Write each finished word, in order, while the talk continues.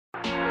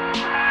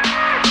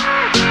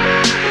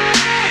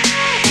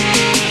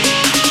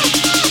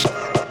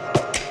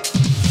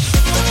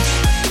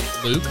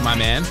my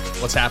man.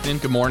 What's happening?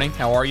 Good morning.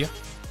 How are you?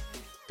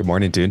 Good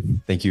morning,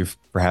 dude. Thank you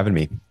for having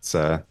me. It's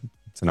an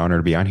honor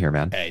to be on here,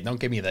 man. Hey, don't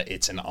give me the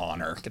it's an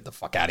honor. Get the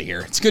fuck out of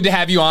here. It's good to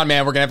have you on,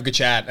 man. We're gonna have a good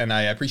chat, and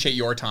I appreciate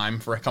your time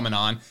for coming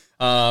on.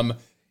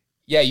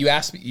 Yeah, you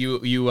asked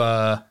you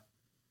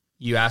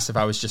asked if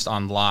I was just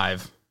on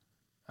live.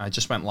 I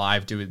just went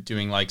live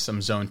doing like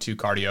some zone 2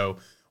 cardio.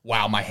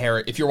 Wow, my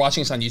hair. If you're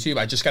watching this on YouTube,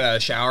 I just got out of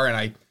the shower and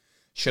I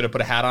should have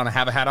put a hat on. I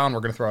have a hat on.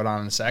 We're going to throw it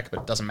on in a sec, but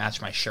it doesn't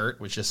match my shirt,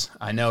 which is,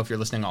 I know if you're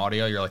listening to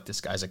audio, you're like,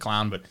 this guy's a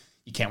clown, but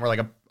you can't wear like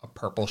a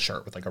purple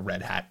shirt with like a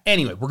red hat.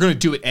 Anyway, we're going to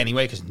do it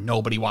anyway because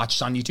nobody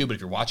watches on YouTube. But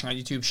if you're watching on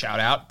YouTube, shout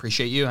out.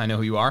 Appreciate you. I know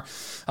who you are.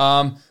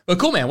 But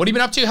cool, man. What have you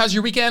been up to? How's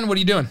your weekend? What are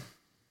you doing?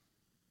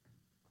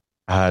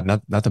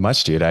 Not that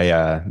much, dude.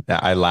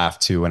 I laugh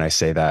too when I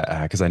say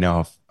that because I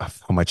know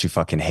how much you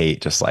fucking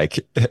hate just like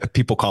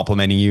people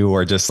complimenting you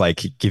or just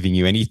like giving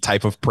you any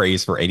type of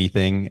praise for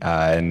anything.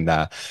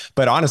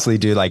 But honestly,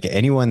 dude, like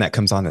anyone that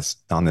comes on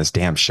this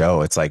damn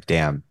show, it's like,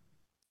 damn,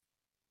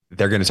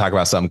 they're going to talk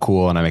about something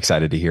cool, and I'm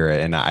excited to hear it.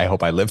 And I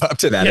hope I live up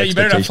to that. Yeah, you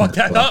better not fuck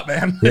that up,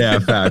 man. Yeah,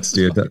 facts,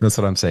 dude. That's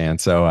what I'm saying.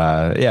 So,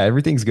 yeah,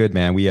 everything's good,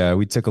 man.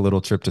 We took a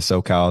little trip to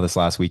SoCal this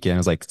last weekend. It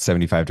was like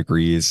 75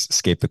 degrees,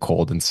 escaped the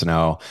cold and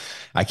snow.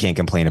 I can't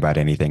complain about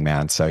anything,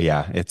 man. So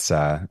yeah, it's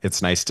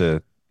nice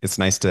to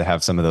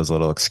have some of those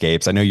little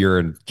escapes. I know you're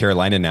in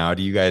Carolina now.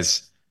 Do you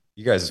guys'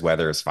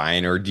 weather is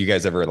fine, or do you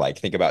guys ever like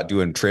think about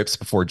doing trips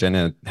before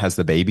Jenna has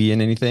the baby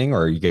and anything,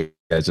 or are you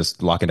guys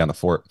just locking down the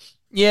fort?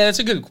 Yeah, that's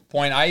a good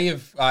point. I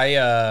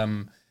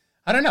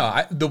don't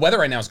know. The weather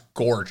right now is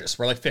gorgeous.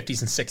 We're like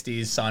 50s and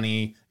 60s,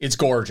 sunny. It's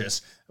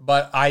gorgeous.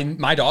 But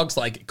my dogs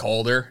like it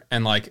colder,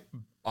 and like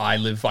I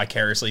live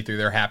vicariously through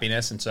their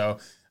happiness. And so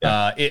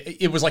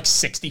it was like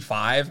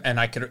 65, and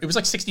it was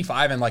like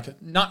 65 and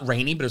like not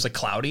rainy, but it was like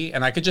cloudy,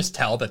 and I could just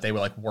tell that they were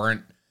like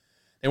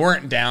they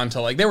weren't down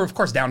to like, they were of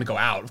course down to go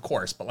out, of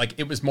course, but like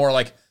it was more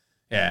like,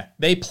 yeah,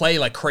 they play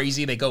like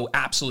crazy. They go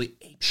absolutely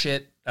ape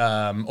shit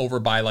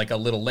over by like a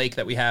little lake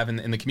that we have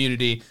in the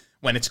community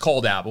when it's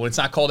cold out. But when it's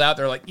not cold out,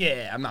 they're like,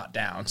 yeah, I'm not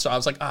down. So I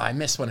was like, I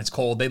miss when it's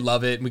cold. They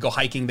love it. And we go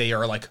hiking. They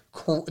are like,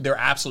 they're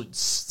absolute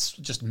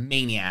just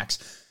maniacs.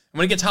 And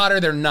when it gets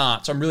hotter, they're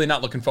not. So I'm really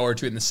not looking forward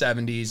to it in the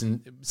 70s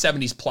and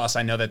 70s plus.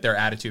 I know that their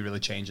attitude really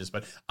changes,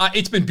 but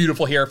it's been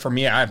beautiful here for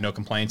me. I have no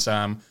complaints.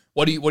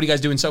 What do you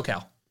guys do in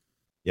SoCal?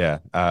 Yeah,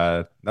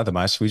 nothing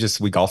much.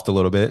 We golfed a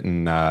little bit,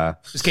 and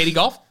does Katie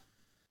golf?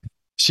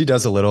 She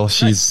does a little. Nice.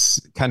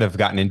 She's kind of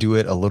gotten into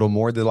it a little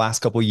more the last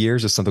couple of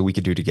years. Just something we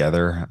could do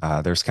together.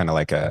 There's kind of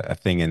like a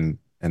thing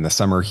in the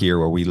summer here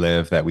where we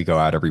live that we go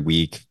out every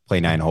week, play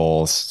 9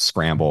 holes,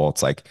 scramble.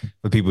 It's like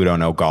for people who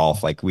don't know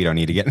golf, like we don't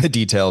need to get in the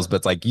details, but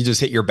it's like you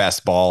just hit your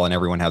best ball and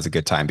everyone has a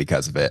good time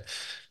because of it.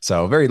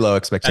 So very low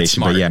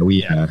expectation, but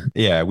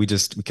yeah, we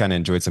kind of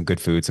enjoyed some good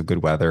food, some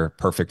good weather,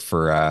 perfect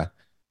for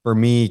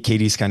me.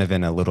 Katie's kind of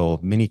in a little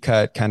mini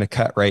cut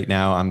right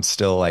now. I'm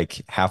still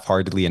like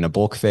half-heartedly in a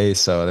bulk phase.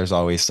 So there's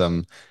always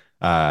some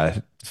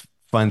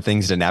fun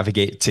things to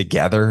navigate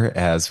together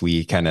as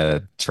we kind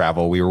of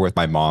travel. We were with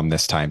my mom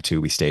this time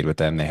too. We stayed with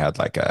them. They had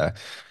like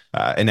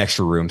an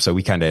extra room. So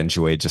we kind of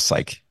enjoyed just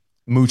like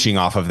mooching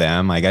off of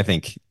them. Like I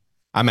think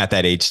I'm at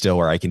that age still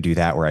where I can do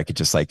that, where I could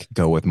just like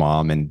go with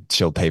mom and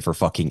she'll pay for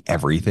fucking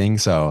everything.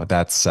 So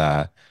that's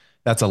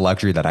a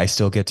luxury that I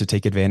still get to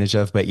take advantage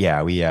of. But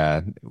yeah, we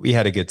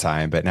had a good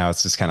time, but now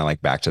it's just kind of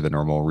like back to the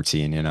normal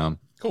routine, you know?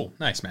 Cool.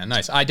 Nice, man.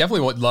 Nice. I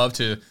definitely would love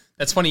to.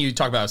 That's funny you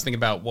talk about, I was thinking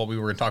about what we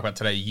were going to talk about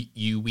today.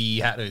 We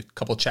had a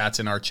couple chats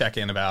in our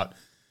check-in about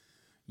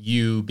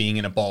you being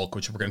in a bulk,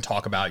 which we're going to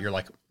talk about. You're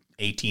like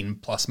 18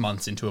 plus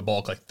months into a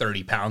bulk, like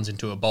 30 pounds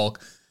into a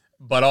bulk,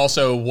 but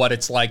also what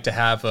it's like to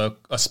have a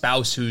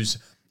spouse who's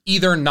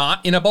either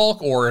not in a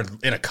bulk or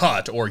in a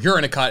cut, or you're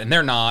in a cut and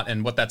they're not,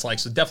 and what that's like.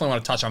 So definitely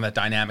want to touch on that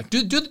dynamic.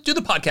 Do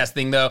the podcast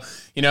thing though,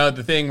 you know,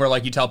 the thing where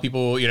like you tell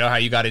people, you know, how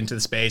you got into the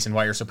space and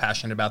why you're so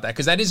passionate about that.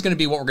 Because that is going to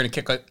be what we're going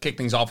to kick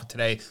things off with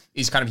today,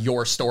 is kind of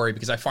your story,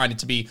 because I find it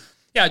to be,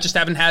 I just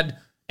haven't had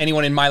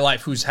anyone in my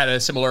life who's had a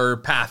similar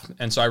path.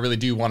 And so I really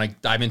do want to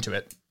dive into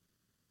it.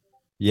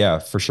 Yeah,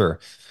 for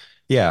sure.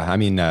 Yeah. I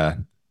mean,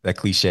 that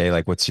cliche,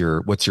 like what's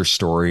your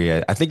story,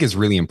 I think is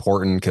really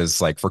important, because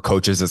like for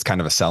coaches, it's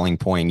kind of a selling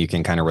point. You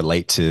can kind of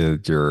relate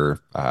to your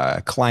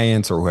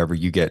clients or whoever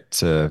you get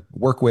to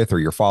work with or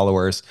your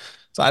followers.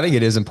 So I think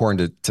it is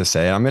important to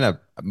say. I'm going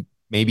to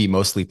maybe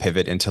mostly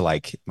pivot into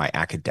like my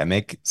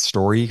academic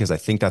story, because I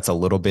think that's a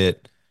little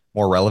bit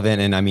more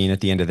relevant. And I mean, at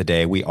the end of the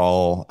day, we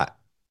all,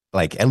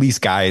 like at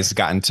least guys,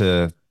 got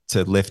into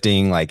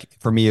lifting. Like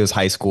for me, it was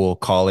high school,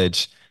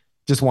 college.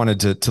 Just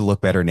wanted to look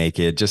better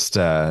naked, just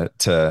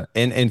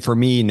and for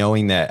me,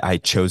 knowing that I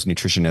chose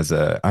nutrition as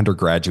a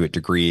undergraduate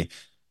degree,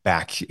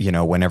 back,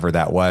 whenever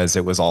that was,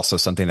 it was also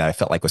something that I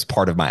felt like was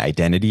part of my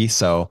identity.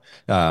 So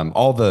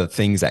all the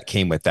things that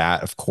came with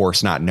that, of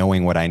course, not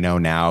knowing what I know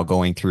now,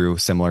 going through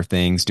similar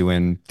things,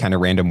 doing kind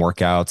of random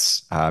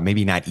workouts,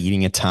 maybe not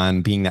eating a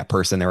ton, being that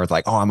person that was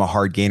like, oh, I'm a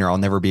hard gainer. I'll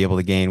never be able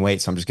to gain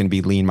weight. So I'm just going to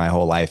be lean my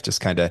whole life, just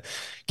kind of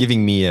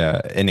giving me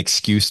an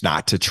excuse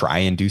not to try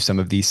and do some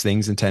of these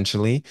things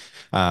intentionally.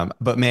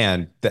 But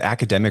man, the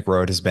academic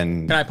road has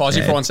been. Can I pause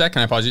you for one sec?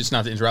 Can I pause you? Just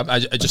not to interrupt.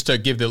 Just to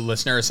give the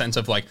listener a sense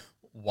of like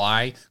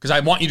why, because I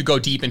want you to go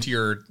deep into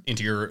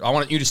your. I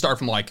want you to start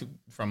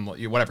from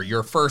whatever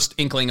your first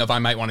inkling of I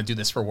might want to do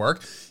this for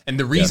work, and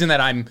the reason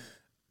that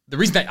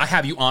I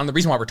have you on, the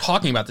reason why we're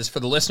talking about this for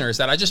the listener is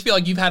that I just feel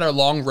like you've had a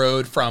long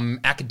road from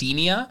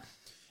academia,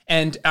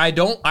 and I'm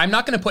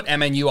not going to put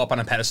MNU up on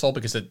a pedestal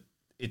because it's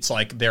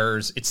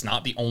it's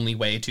not the only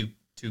way to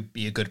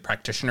be a good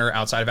practitioner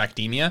outside of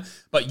academia,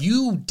 but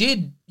you've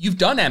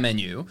done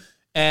MNU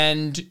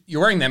and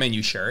you're wearing the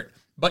MNU shirt,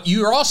 but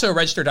you're also a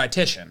registered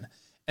dietitian.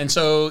 And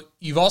so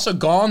you've also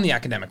gone the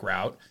academic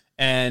route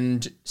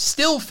and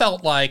still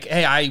felt like,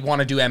 hey, I want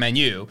to do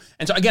MNU.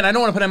 And so again, I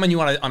don't want to put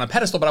MNU on a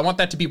pedestal, but I want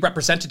that to be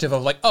representative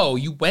of like, oh,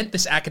 you went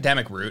this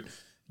academic route.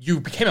 You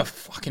became a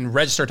fucking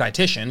registered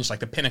dietitian. It's like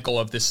the pinnacle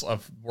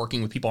of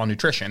working with people on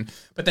nutrition,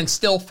 but then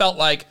still felt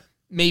like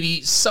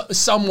maybe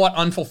somewhat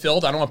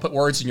unfulfilled. I don't want to put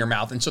words in your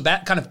mouth. And so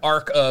that kind of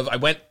arc of I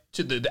went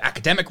to the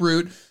academic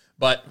route,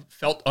 but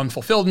felt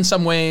unfulfilled in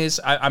some ways.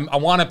 I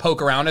want to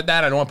poke around at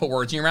that. I don't want to put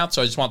words in your mouth.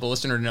 So I just want the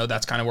listener to know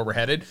that's kind of where we're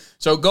headed.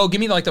 So go give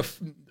me like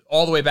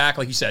all the way back.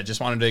 Like you said, just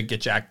wanted to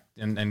get Jack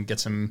and get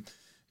some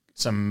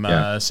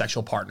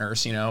sexual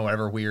partners,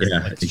 whatever weird,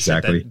 like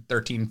exactly. Shit that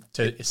 13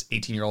 to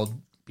 18-year-old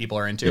people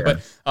are into. Yeah.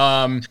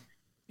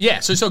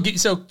 But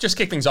so just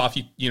kick things off.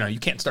 You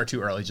can't start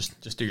too early.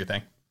 Just do your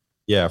thing.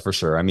 Yeah, for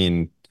sure. I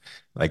mean,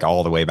 like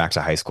all the way back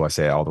to high school, I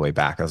say all the way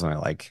back. I was only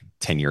like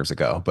 10 years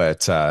ago,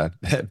 but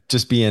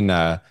just being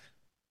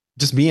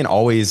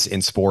always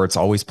in sports,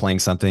 always playing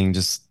something,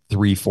 just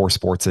 3-4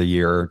 sports a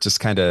year, just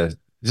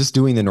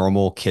doing the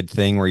normal kid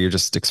thing where you're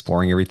just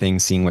exploring everything,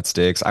 seeing what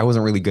sticks. I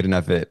wasn't really good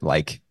enough at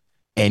like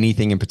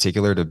anything in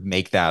particular to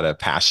make that a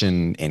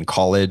passion in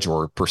college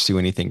or pursue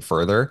anything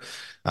further.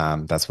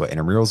 That's what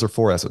intramurals are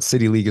for. That's what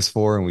City League is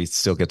for. And we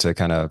still get to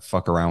kind of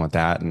fuck around with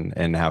that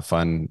and have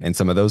fun in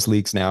some of those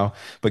leagues now.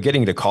 But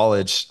getting to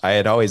college, I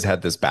had always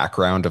had this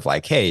background of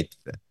like, hey,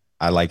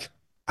 I like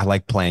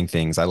playing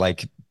things. I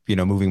like,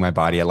 moving my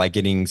body. I like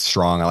getting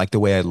strong. I like the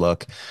way I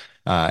look.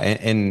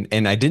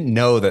 And I didn't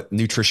know that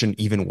nutrition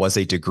even was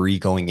a degree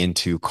going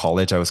into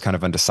college. I was kind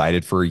of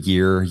undecided for a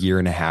year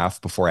and a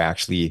half before I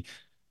actually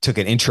took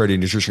an intro to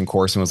nutrition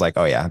course and was like,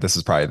 oh yeah, this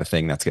is probably the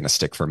thing that's going to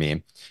stick for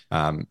me.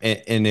 And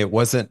it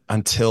wasn't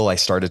until I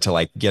started to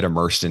like get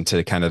immersed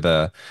into kind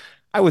of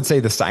I would say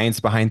the science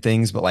behind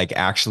things, but like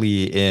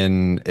actually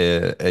in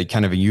a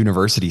kind of a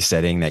university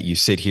setting that you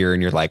sit here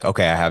and you're like,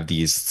 okay, I have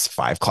these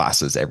 5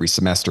 classes every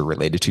semester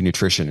related to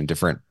nutrition and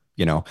different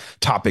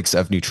topics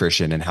of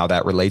nutrition and how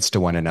that relates to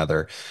one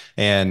another.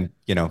 And,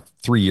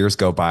 3 years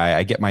go by,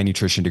 I get my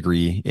nutrition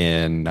degree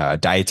in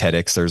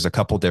dietetics. There's a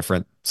couple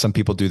different, some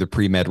people do the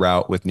pre-med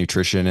route with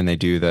nutrition and they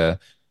do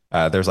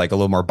there's like a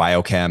little more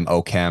biochem,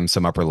 OChem,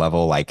 some upper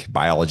level, like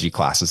biology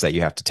classes that you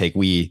have to take.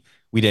 We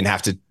didn't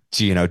have to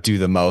do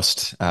the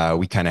most.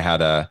 We kind of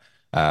had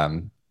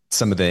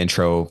some of the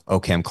intro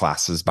OChem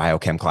classes,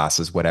 biochem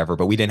classes, whatever,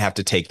 but we didn't have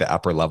to take the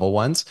upper level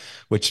ones,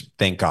 which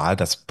thank God,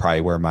 that's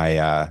probably where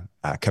my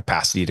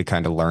capacity to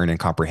kind of learn and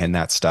comprehend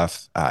that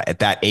stuff at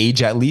that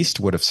age at least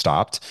would have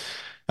stopped.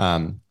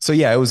 So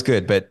yeah, it was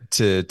good. But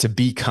to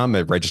become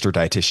a registered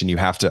dietitian, you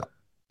have to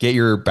get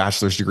your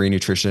bachelor's degree in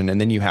nutrition, and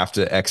then you have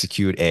to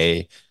execute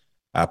a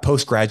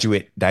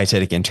postgraduate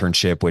dietetic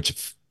internship,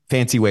 which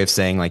fancy way of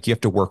saying like you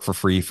have to work for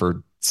free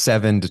for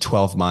 7 to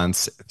 12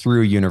 months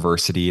through a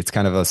university. It's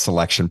kind of a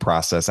selection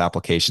process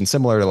application,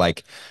 similar to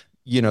like,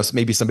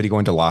 maybe somebody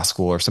going to law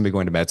school or somebody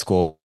going to med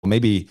school,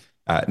 maybe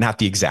not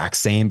the exact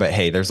same, but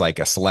hey, there's like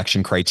a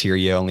selection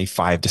criteria. Only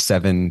 5 to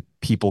 7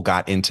 people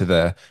got into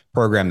the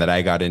program that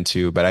I got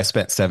into, but I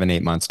spent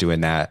 7-8 months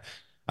doing that.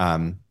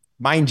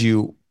 Mind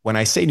you, when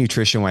I say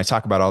nutrition, when I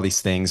talk about all these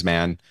things,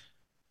 man,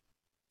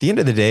 the end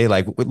of the day,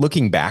 like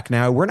looking back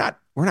now, we're not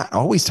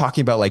always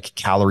talking about like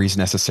calories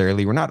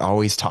necessarily. We're not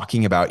always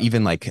talking about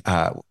even like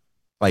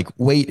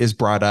weight is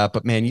brought up,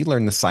 but man, you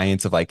learn the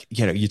science of like,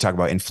 you talk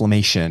about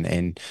inflammation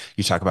and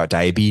you talk about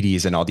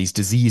diabetes and all these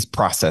disease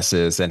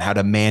processes and how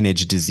to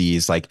manage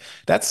disease. Like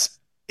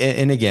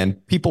and again,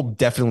 people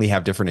definitely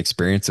have different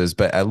experiences,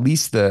 but at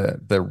least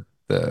the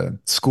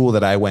school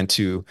that I went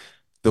to,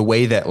 the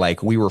way that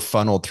like we were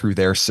funneled through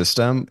their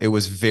system, it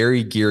was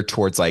very geared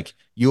towards like,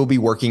 you'll be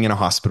working in a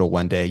hospital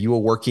one day. You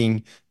will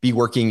be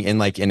working in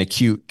like an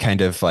acute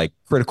kind of like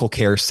critical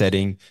care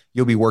setting.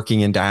 You'll be working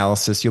in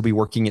dialysis. You'll be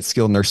working at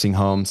skilled nursing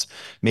homes.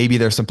 Maybe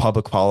there's some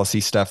public policy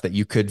stuff that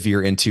you could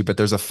veer into, but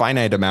there's a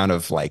finite amount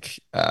of like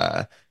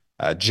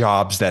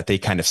jobs that they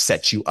kind of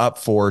set you up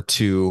for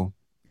to,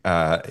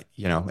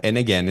 and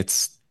again,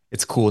 it's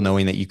it's cool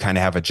knowing that you kind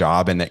of have a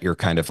job and that you're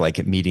kind of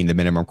like meeting the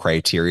minimum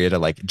criteria to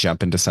like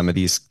jump into some of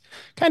these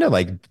kind of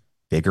like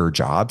bigger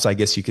jobs, I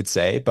guess you could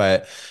say.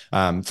 But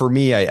for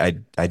me, I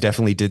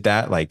definitely did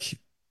that. Like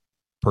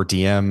per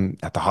diem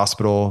at the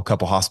hospital, a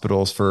couple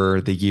hospitals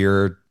for the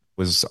year,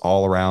 was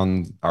all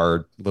around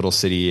our little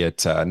city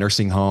at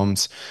nursing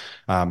homes.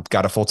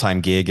 Got a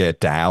full-time gig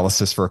at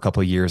dialysis for a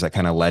couple of years. That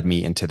kind of led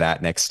me into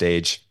that next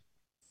stage.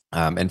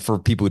 And for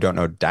people who don't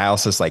know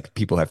dialysis, like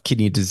people have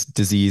kidney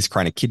disease,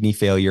 chronic kidney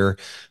failure,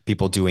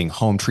 people doing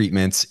home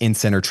treatments,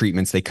 in-center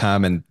treatments, they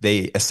come and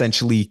they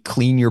essentially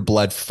clean your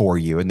blood for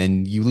you. And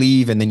then you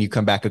leave and then you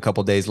come back a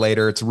couple days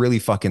later. It's really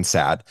fucking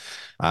sad.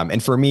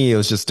 And for me, it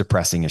was just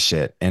depressing as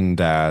shit. And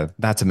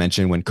not to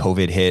mention when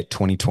COVID hit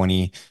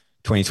 2020,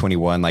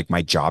 2021, like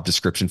my job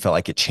description felt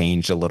like it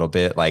changed a little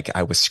bit. Like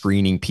I was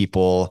screening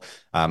people.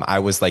 I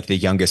was like the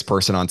youngest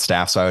person on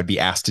staff. So I would be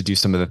asked to do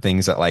some of the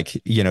things that like,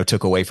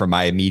 took away from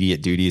my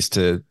immediate duties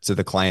to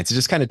the clients. It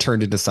just kind of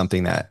turned into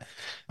something that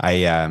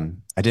I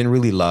didn't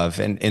really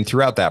love. And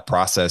throughout that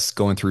process,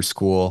 going through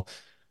school,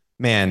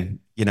 man,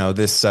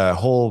 this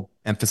whole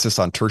emphasis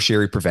on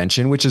tertiary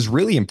prevention, which is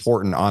really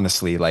important,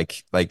 honestly.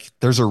 Like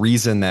there's a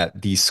reason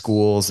that these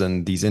schools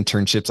and these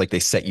internships, like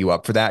they set you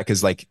up for that.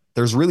 Cause like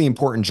there's really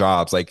important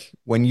jobs. Like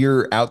when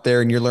you're out there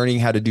and you're learning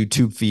how to do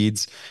tube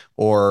feeds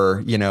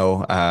or,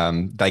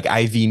 like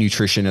IV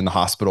nutrition in the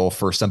hospital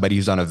for somebody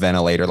who's on a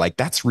ventilator, like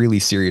that's really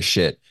serious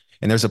shit.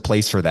 And there's a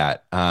place for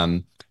that.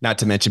 Not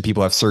to mention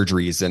people have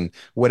surgeries and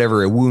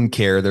whatever, wound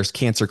care, there's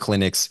cancer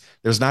clinics.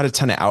 There's not a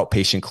ton of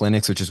outpatient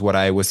clinics, which is what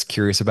I was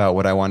curious about,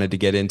 what I wanted to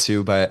get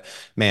into. But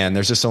man,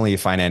 there's just only a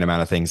finite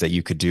amount of things that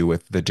you could do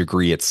with the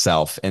degree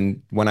itself.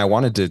 And when I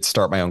wanted to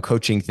start my own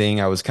coaching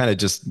thing, I was kind of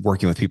just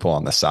working with people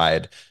on the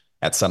side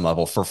at some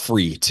level for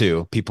free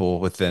too. People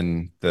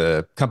within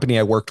the company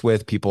I worked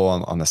with, people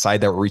on the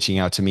side that were reaching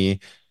out to me.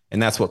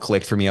 And that's what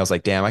clicked for me. I was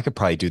like, damn, I could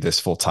probably do this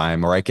full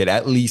time, or I could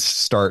at least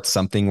start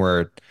something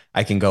where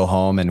I can go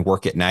home and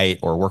work at night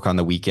or work on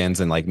the weekends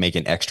and like make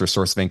an extra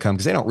source of income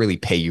because they don't really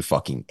pay you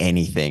fucking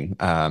anything.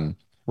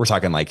 We're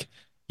talking like,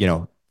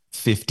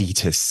 $50,000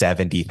 to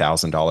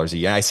 $70,000 a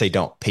year. I say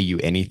don't pay you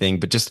anything,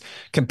 but just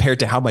compared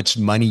to how much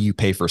money you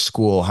pay for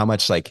school, how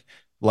much like,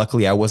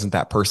 luckily I wasn't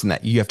that person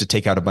that you have to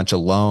take out a bunch of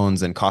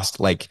loans and cost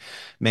like,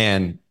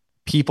 man,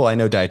 people I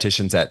know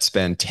dietitians that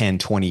spend 10,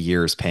 20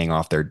 years paying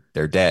off their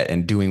debt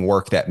and doing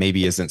work that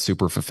maybe isn't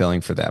super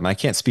fulfilling for them. I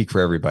can't speak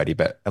for everybody,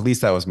 but at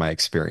least that was my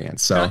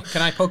experience. So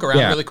can I poke around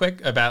really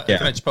quick about,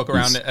 can I just poke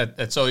around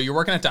so you're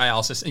working at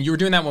dialysis and you were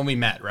doing that when we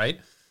met, right?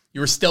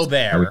 You were still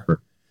there.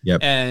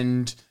 Yep.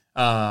 And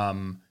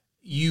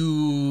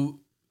you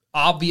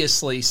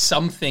obviously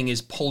something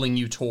is pulling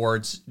you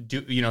towards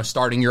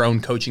starting your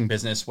own coaching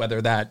business, whether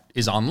that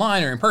is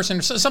online or in person,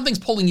 or something's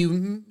pulling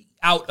you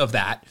out of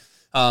that.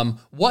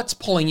 What's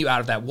pulling you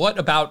out of that? What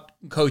about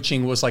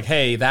coaching was like,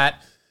 hey,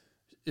 that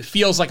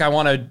feels like I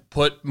want to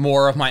put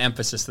more of my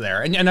emphasis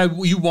there. And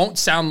you won't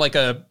sound like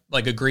a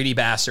greedy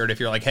bastard if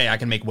you're like, hey, I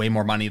can make way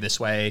more money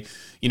this way.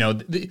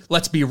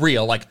 Let's be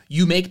real. Like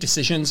you make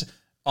decisions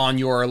on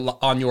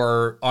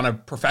a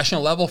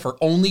professional level for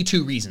only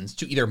two reasons: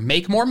 to either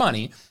make more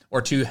money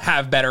or to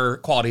have better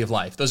quality of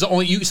life. Those are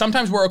only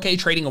sometimes we're okay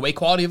trading away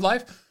quality of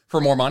life for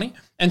more money.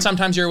 And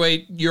sometimes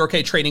you're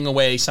okay trading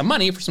away some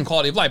money for some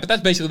quality of life. But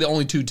that's basically the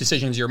only two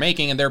decisions you're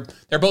making. And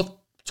they're both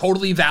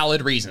totally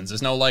valid reasons.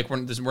 There's no like, we're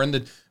in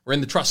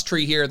the trust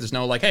tree here. There's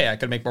no like, hey, I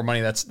could make more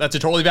money. That's a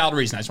totally valid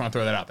reason. I just want to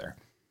throw that out there.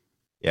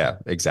 Yeah,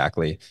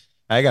 exactly.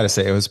 I got to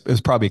say, it was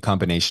probably a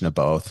combination of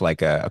both,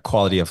 like a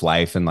quality of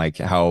life and like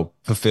how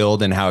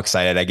fulfilled and how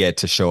excited I get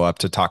to show up,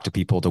 to talk to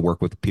people, to work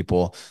with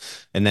people.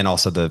 And then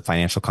also the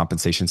financial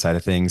compensation side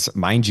of things.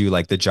 Mind you,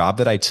 like the job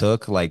that I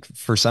took, like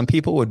for some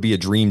people would be a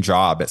dream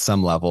job at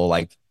some level.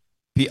 Like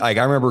I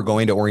remember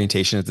going to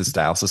orientation at this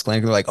dialysis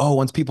clinic. They're like, oh,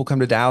 once people come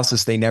to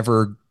dialysis, they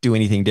never do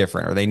anything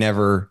different, or they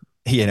never,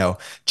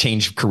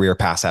 change career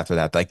paths after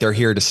that. Like they're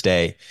here to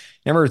stay.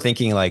 I remember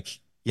thinking like,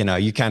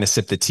 you kind of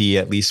sip the tea,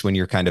 at least when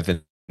you're kind of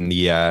in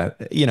the,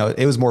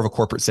 it was more of a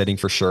corporate setting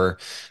for sure.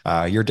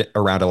 You're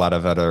around a lot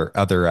of other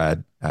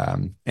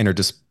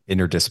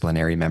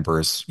interdisciplinary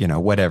members,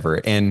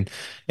 whatever. And,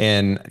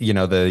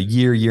 the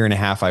year and a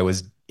half I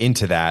was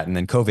into that, and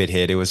then COVID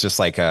hit, it was just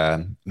like,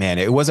 man,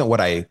 it wasn't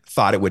what I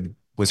thought it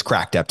was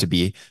cracked up to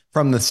be,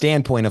 from the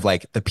standpoint of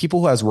like the people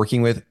who I was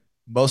working with.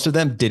 Most of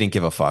them didn't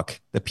give a fuck.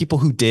 The people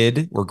who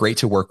did were great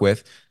to work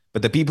with,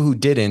 but the people who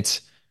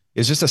didn't,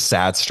 is just a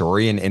sad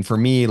story. And for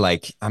me,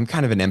 like, I'm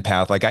kind of an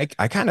empath. Like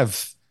I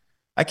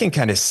can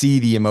kind of see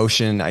the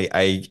emotion.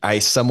 I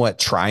somewhat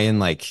try and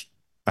like,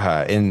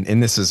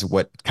 and this is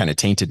what kind of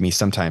tainted me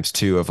sometimes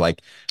too, of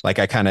like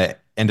I kind of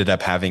ended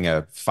up having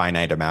a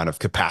finite amount of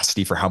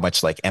capacity for how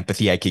much like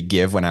empathy I could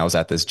give when I was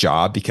at this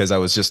job, because I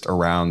was just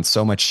around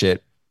so much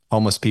shit,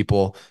 homeless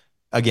people.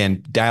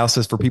 Again,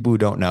 dialysis, for people who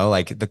don't know,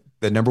 like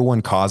the number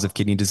one cause of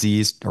kidney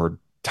disease, or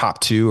top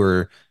two,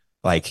 are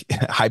like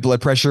high blood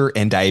pressure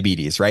and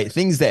diabetes, right?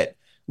 Things that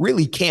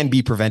really can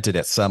be prevented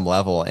at some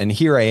level. And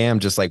here I am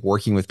just like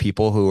working with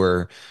people who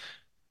are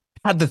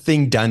had the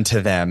thing done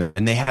to them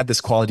and they had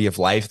this quality of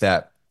life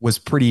that was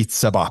pretty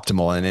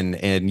suboptimal,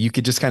 and you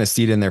could just kind of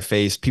see it in their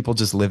face, people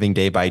just living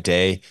day by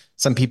day,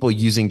 some people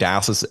using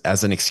dialysis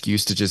as an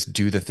excuse to just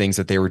do the things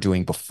that they were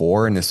doing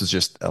before, and this was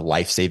just a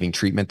life-saving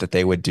treatment that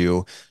they would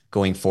do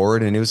going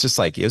forward. And it was just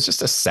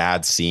a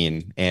sad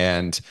scene.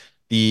 And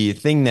the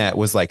thing that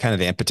was like kind of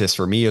the impetus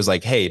for me was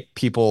like, hey,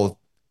 people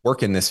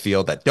work in this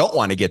field that don't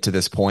want to get to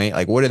this point,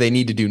 like what do they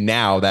need to do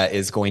now that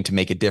is going to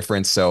make a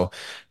difference, so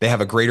they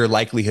have a greater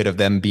likelihood of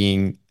them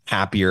being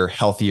happier,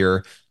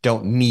 healthier,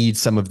 don't need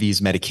some of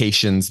these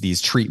medications,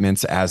 these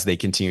treatments as they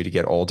continue to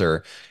get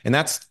older. And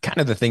that's kind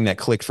of the thing that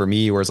clicked for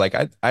me, where it's like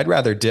I'd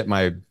rather dip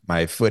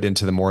my foot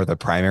into the more of the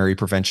primary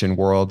prevention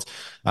world.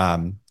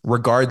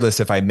 Regardless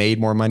if I made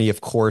more money,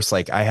 of course,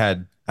 like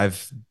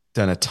I've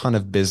done a ton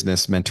of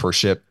business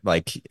mentorship,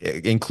 like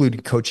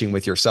including coaching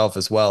with yourself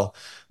as well,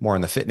 more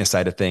on the fitness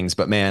side of things.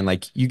 But man,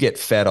 like you get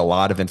fed a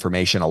lot of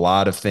information, a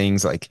lot of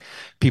things, like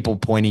people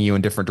pointing you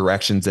in different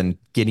directions and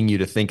getting you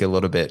to think a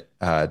little bit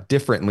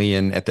differently.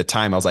 And at the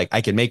time I was like,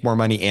 I could make more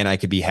money and I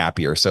could be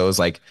happier. So it was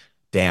like,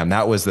 damn,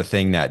 that was the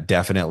thing that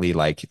definitely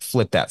like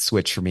flipped that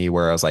switch for me,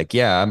 where I was like,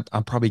 yeah,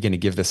 I'm probably going to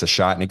give this a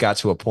shot. And it got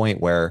to a point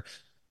where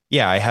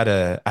yeah, I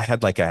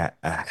had like a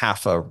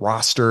half a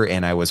roster,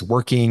 and I was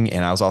working,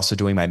 and I was also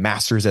doing my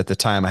master's at the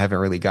time. I haven't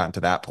really gotten to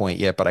that point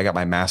yet, but I got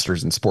my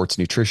master's in sports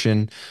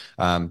nutrition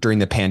during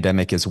the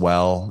pandemic as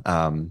well.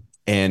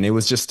 And it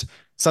was just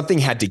something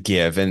had to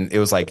give. And it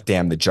was like,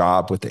 damn, the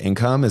job with the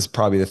income is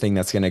probably the thing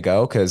that's going to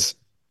go, because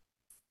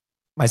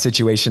my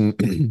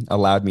situation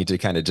allowed me to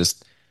kind of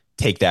just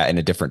take that in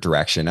a different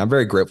direction. I'm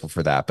very grateful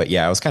for that. But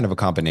yeah, it was kind of a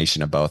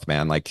combination of both,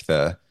 man. Like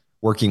the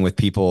working with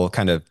people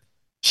kind of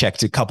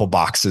checked a couple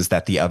boxes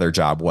that the other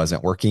job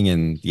wasn't working.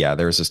 And yeah,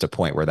 there was just a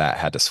point where that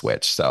had to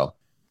switch. So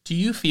Do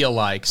you feel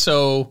like,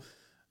 so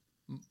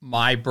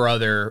my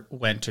brother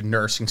went to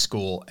nursing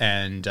school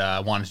and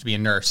wanted to be a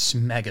nurse,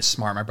 mega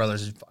smart. My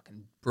brother's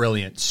fucking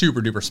brilliant,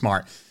 super duper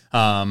smart.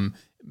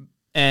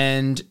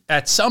 And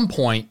at some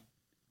point,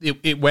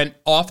 it went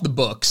off the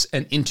books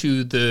and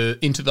into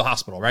the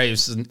hospital, right?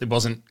 It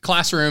wasn't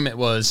classroom. It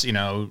was,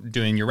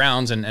 doing your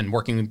rounds and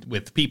working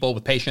with people,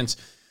 with patients.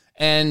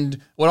 And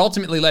what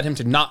ultimately led him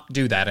to not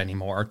do that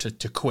anymore,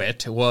 to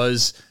quit,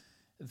 was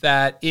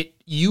that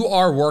you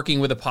are working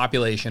with a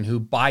population who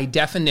by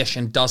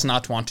definition does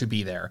not want to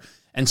be there.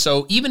 And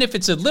so even if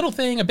it's a little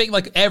thing, a big,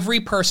 like every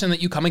person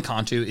that you come in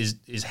contact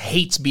is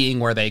hates being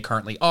where they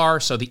currently are.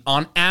 So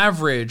on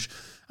average,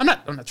 I'm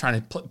not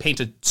trying to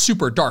paint a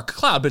super dark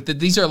cloud, but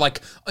these are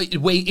like,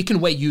 it can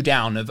weigh you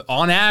down.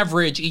 On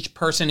average, each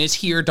person is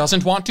here,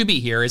 doesn't want to be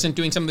here, isn't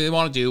doing something they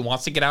want to do,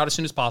 wants to get out as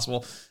soon as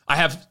possible. I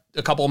have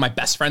a couple of my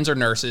best friends are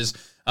nurses,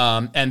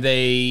 and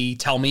they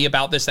tell me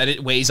about this, that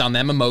it weighs on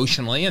them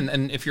emotionally.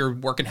 And if you're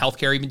working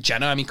healthcare, even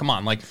Jenna, I mean, come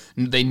on, like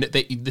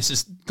this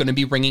is going to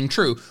be ringing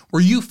true. Were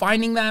you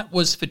finding that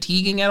was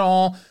fatiguing at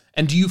all?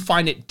 And do you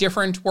find it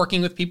different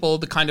working with people,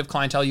 the kind of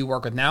clientele you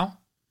work with now?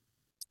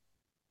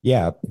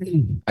 yeah,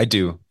 I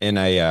do. And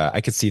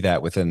I could see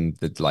that within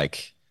the,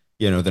 like,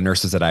 the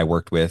nurses that I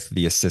worked with,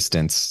 the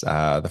assistants,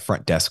 the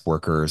front desk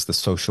workers, the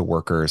social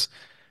workers,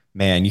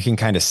 man, you can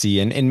kind of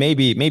see, and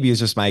maybe it's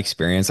just my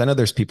experience. I know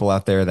there's people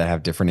out there that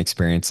have different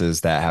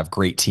experiences, that have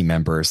great team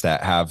members,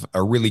 that have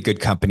a really good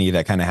company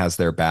that kind of has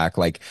their back.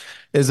 Like,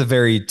 is a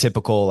very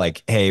typical,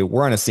 like, hey,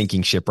 we're on a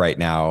sinking ship right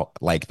now.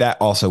 Like that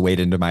also weighed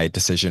into my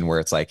decision,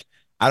 where it's like,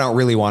 I don't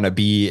really want to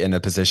be in a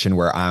position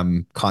where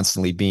I'm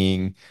constantly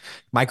being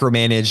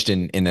micromanaged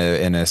in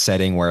a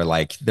setting where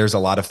like there's a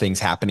lot of things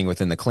happening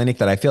within the clinic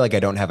that I feel like I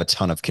don't have a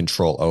ton of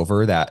control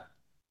over. That,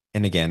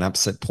 and again, I'm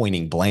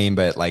pointing blame,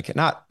 but like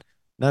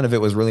none of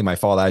it was really my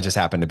fault. I just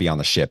happened to be on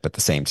the ship at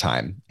the same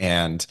time.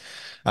 And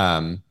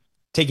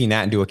taking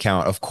that into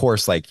account, of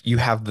course, like you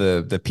have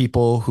the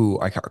people who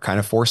are kind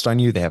of forced on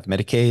you. They have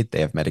Medicaid,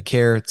 they have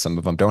Medicare. Some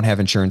of them don't have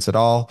insurance at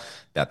all,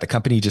 that the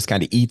company just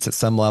kind of eats at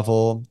some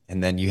level.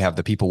 And then you have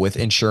the people with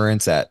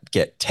insurance that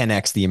get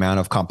 10x the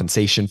amount of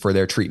compensation for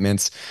their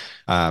treatments.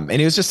 And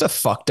it was just a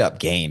fucked up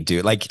game,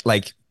 dude. Like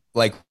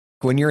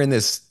when you're in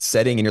this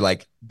setting and you're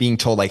like being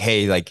told like,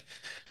 hey, like,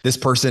 this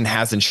person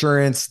has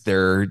insurance,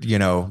 they're,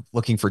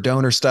 looking for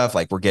donor stuff.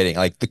 Like we're getting,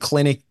 like, the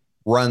clinic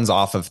runs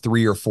off of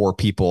 3 or 4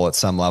 people at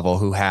some level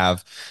who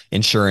have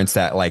insurance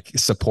that like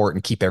support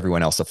and keep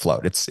everyone else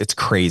afloat. It's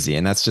crazy.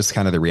 And that's just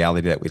kind of the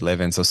reality that we live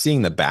in. So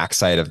seeing the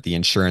backside of the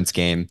insurance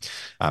game,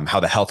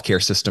 how the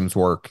healthcare systems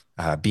work,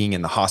 being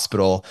in the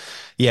hospital.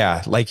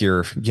 Yeah. Like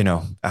the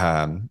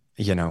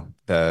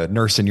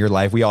nurse in your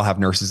life, we all have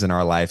nurses in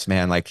our lives,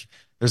 man. Like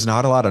there's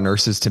not a lot of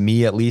nurses, to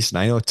me at least, and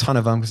I know a ton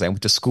of them because I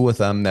went to school with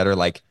them, that are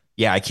like,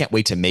 yeah, I can't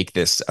wait to make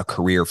this a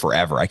career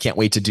forever. I can't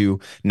wait to do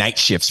night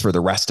shifts for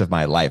the rest of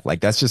my life. Like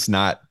that's just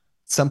not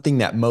something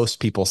that most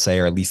people say,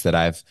 or at least that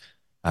I've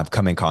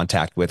come in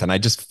contact with. And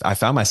I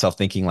found myself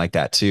thinking like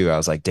that too. I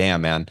was like,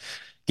 damn, man,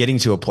 getting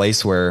to a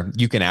place where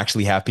you can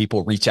actually have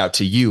people reach out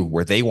to you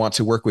where they want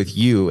to work with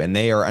you and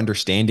they are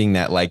understanding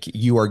that like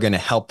you are going to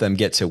help them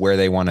get to where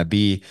they want to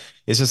be.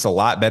 It's just a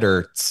lot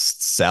better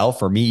sell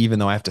for me, even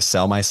though I have to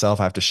sell myself.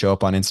 I have to show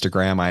up on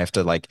Instagram. I have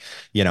to like,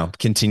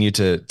 continue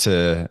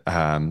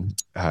to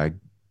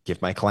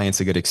give my clients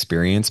a good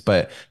experience.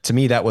 But to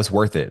me, that was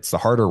worth it. It's the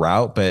harder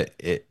route, but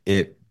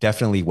it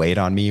definitely weighed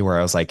on me where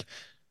I was like,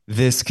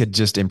 this could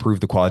just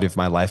improve the quality of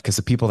my life because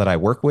the people that I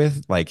work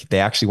with, like they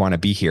actually want to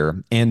be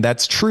here. And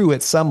that's true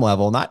at some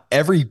level. Not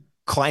every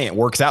client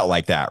works out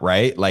like that,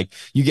 right? Like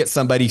you get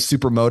somebody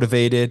super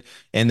motivated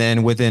and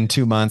then within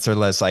 2 months or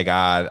less, like,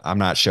 I'm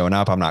not showing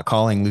up, I'm not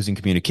calling, losing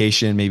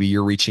communication. Maybe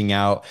you're reaching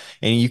out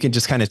and you can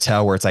just kind of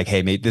tell where it's like,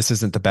 hey, maybe this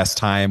isn't the best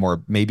time,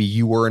 or maybe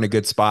you were in a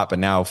good spot, but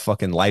now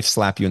fucking life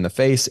slap you in the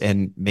face.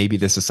 And maybe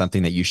this is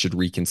something that you should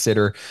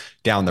reconsider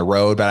down the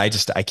road, but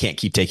I can't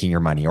keep taking your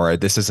money, or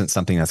this isn't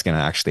something that's going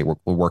to actually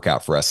work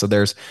out for us. So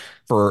there's,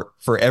 for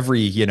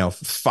every,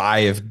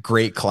 5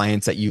 great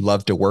clients that you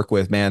love to work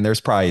with, man, there's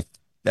probably,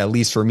 at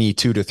least for me,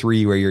 2 to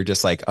 3 where you're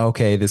just like,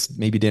 okay, this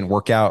maybe didn't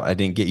work out. I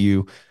didn't get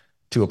you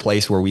to a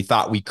place where we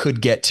thought we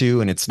could get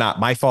to. And it's not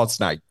my fault. It's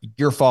not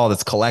your fault.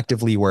 It's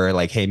collectively where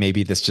like, hey,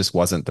 maybe this just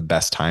wasn't the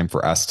best time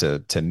for us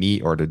to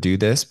meet or to do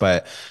this.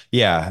 But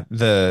yeah,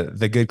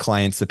 the good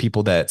clients, the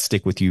people that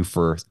stick with you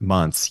for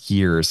months,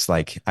 years,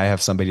 like I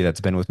have somebody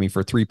that's been with me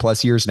for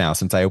 3+ years now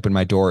since I opened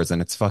my doors,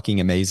 and it's fucking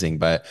amazing.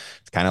 But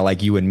it's kind of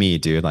like you and me,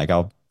 dude. Like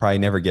I'll probably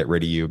never get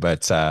rid of you,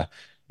 but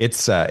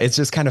it's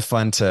just kind of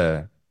fun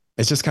to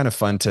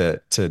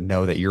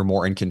know that you're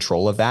more in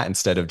control of that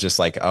instead of just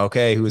like,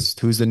 okay, who's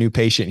the new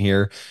patient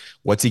here?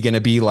 What's he going to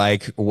be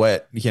like?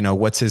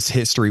 What's his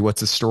history?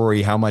 What's his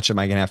story? How much am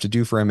I going to have to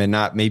do for him? And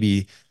not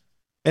maybe,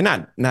 and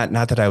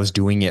not that I was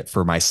doing it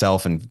for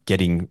myself and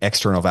getting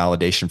external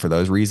validation for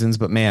those reasons,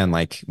 but man,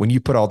 like when you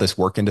put all this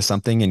work into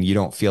something and you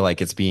don't feel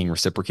like it's being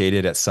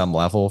reciprocated at some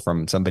level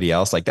from somebody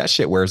else, like that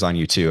shit wears on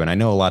you too. And I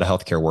know a lot of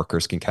healthcare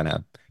workers can kind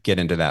of get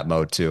into that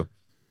mode too.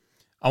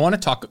 I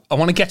want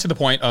to get to the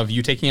point of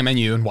you taking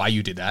MNU and why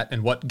you did that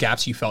and what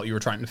gaps you felt you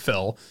were trying to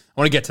fill. I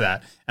want to get to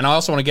that. And I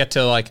also want to get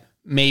to like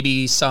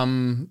maybe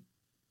some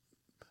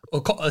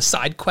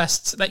side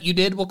quests that you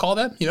did, we'll call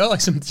them,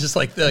 like some just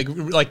like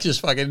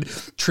just fucking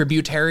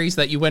tributaries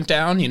that you went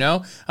down, in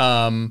a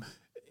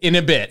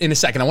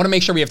second. I want to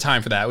make sure we have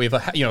time for that. We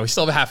have we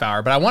still have a half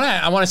hour, but I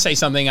want to say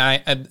something,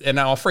 and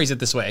I'll phrase it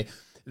this way.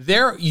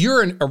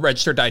 You're a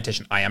registered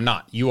dietitian. I am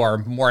not. You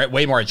are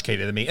way more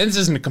educated than me. And this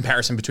isn't a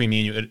comparison between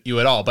me and you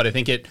at all, but I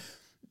think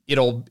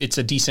it's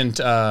a decent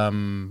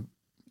kind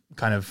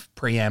of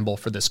preamble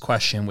for this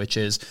question, which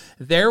is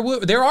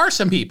there are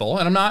some people,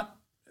 and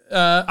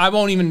I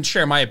won't even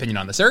share my opinion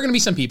on this. There are going to be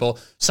some people,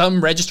 some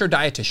registered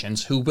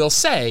dietitians who will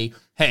say,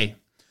 hey,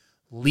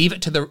 leave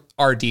it to the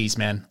RDs,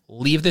 man.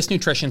 Leave this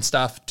nutrition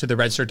stuff to the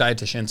registered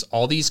dietitians.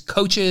 All these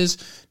coaches,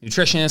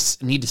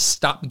 nutritionists need to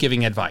stop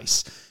giving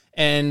advice.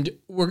 And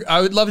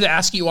I would love to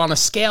ask you on a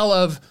scale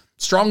of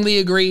strongly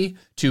agree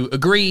to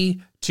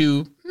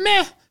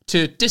meh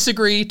to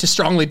disagree to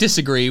strongly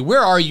disagree.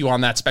 Where are you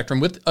on that spectrum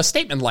with a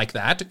statement like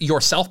that,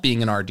 yourself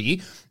being an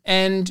RD?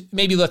 And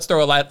maybe let's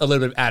throw a little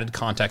bit of added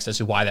context as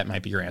to why that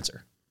might be your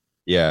answer.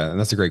 Yeah, and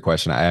that's a great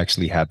question. I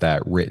actually had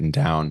that written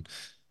down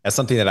as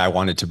something that I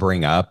wanted to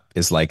bring up,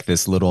 is like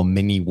this little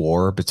mini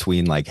war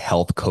between like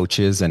health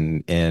coaches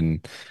and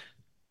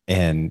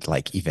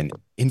like even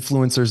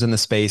influencers in the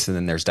space. And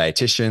then there's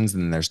dietitians,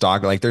 and then there's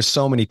like there's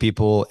so many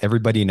people,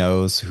 everybody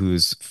knows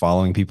who's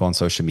following people on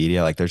social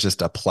media. Like there's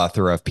just a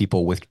plethora of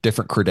people with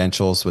different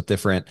credentials, with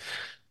different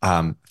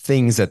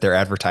things that they're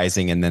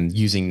advertising, and then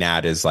using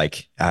that as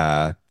like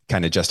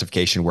kind of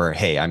justification where,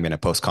 hey, I'm going to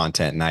post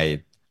content and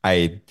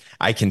I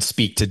can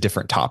speak to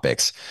different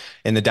topics.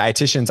 And the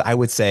dietitians, I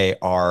would say,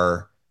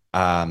 are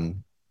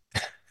man,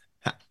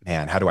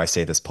 how do I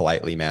say this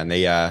politely, man?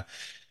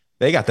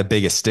 They got the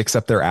biggest sticks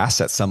up their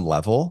ass at some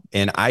level.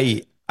 And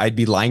I'd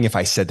be lying if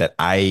I said that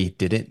I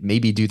didn't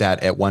maybe do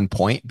that at one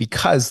point,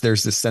 because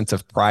there's this sense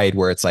of pride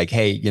where it's like,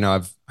 hey,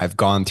 I've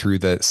gone through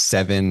the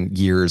 7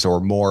 years or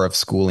more of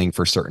schooling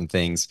for certain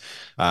things.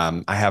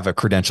 I have a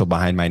credential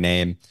behind my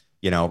name,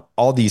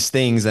 all these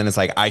things. And it's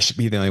like, I should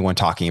be the only one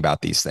talking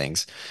about these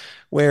things.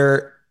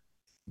 Where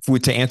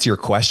to answer your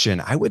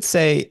question, I would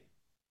say,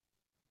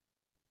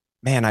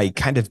 man, I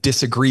kind of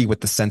disagree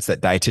with the sense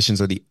that dietitians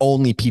are the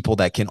only people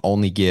that can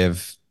only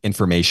give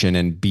information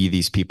and be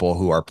these people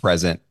who are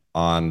present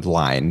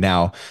online.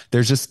 Now,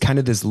 there's just kind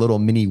of this little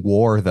mini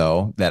war,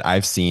 though, that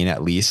I've seen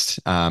at least.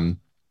 And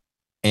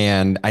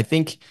I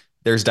think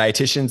there's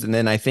dietitians, and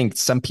then I think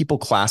some people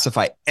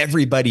classify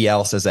everybody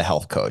else as a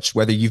health coach,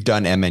 whether you've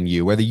done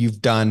MNU, whether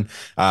you've done,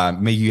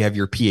 maybe you have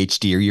your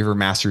PhD or you have a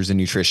master's in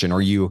nutrition,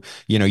 or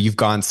you've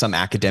gone some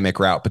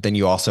academic route, but then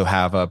you also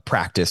have a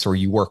practice or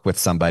you work with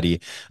somebody,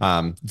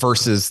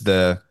 versus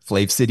the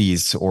Flav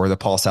Cities or the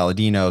Paul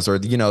Saladinos, or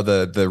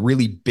the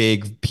really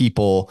big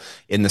people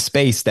in the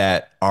space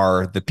that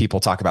are the people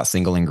talk about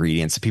single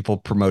ingredients, people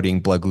promoting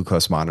blood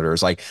glucose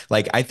monitors. Like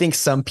I think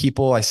some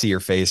people, I see your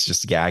face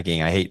just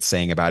gagging, I hate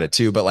saying about it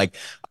too, but like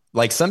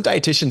like some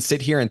dietitians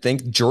sit here and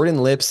think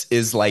Jordan Lips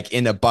is like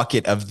in a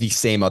bucket of the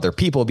same other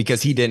people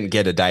because he didn't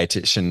get a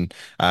dietitian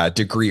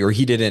degree, or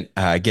he didn't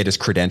get his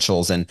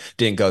credentials and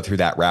didn't go through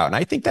that route. And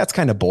I think that's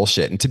kind of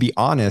bullshit. And to be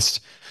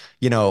honest,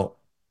 you know,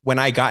 when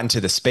I got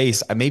into the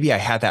space, maybe I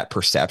had that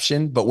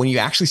perception, but when you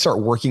actually start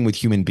working with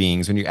human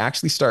beings, when you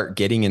actually start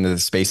getting into the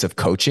space of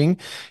coaching,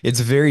 it's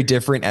very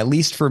different, at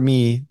least for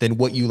me, than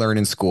what you learn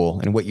in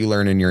school and what you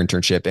learn in your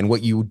internship and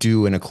what you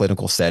do in a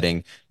clinical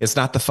setting. It's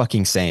not the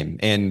fucking same.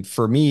 And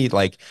for me,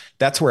 like,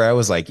 that's where I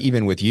was like,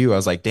 even with you, I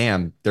was like,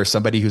 damn, there's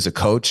somebody who's a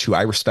coach who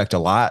I respect a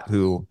lot,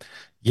 who,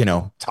 you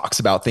know,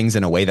 talks about things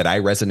in a way that I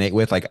resonate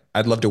with. Like,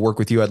 I'd love to work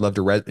with you. I'd love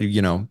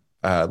to,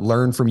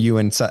 learn from you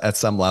and at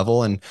some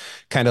level, and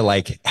kind of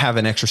like have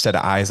an extra set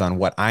of eyes on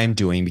what I'm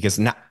doing, because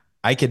not,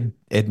 I could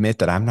admit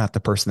that I'm not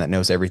the person that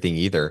knows everything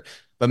either.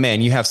 But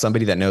man, you have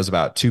somebody that knows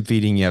about tube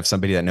feeding. You have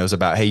somebody that knows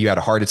about, hey, you had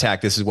a heart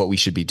attack. This is what we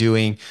should be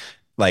doing.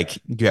 Like,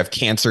 you have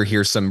cancer.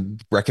 Here's some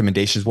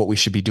recommendations, what we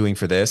should be doing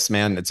for this.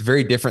 Man, it's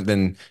very different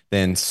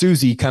than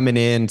Susie coming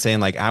in saying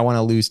like, I want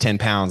to lose 10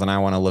 pounds and I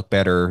want to look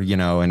better, you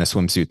know, in a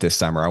swimsuit this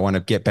summer. I want to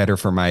get better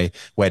for my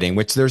wedding,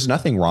 which there's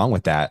nothing wrong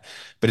with that.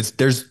 But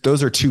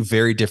those are two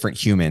very different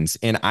humans.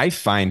 And I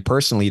find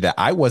personally that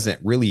I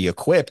wasn't really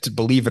equipped,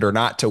 believe it or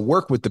not, to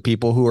work with the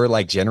people who are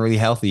like generally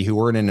healthy, who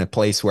weren't in a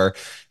place where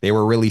they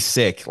were really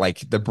sick.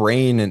 Like the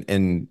brain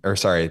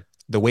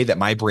the way that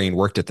my brain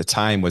worked at the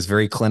time was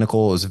very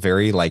clinical. It was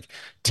very like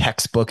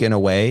textbook in a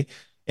way.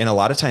 And a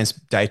lot of times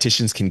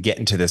dietitians can get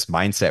into this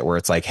mindset where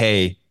it's like,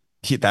 hey,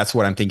 that's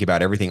what I'm thinking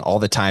about everything all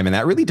the time. And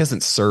that really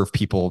doesn't serve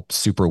people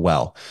super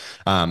well.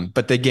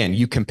 But again,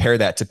 you compare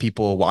that to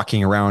people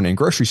walking around in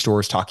grocery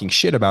stores talking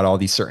shit about all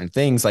these certain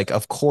things. Like,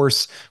 of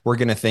course, we're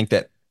going to think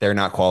that they're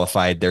not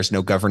qualified. There's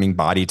no governing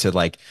body to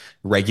like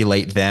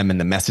regulate them and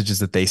the messages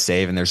that they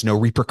say. And there's no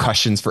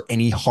repercussions for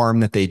any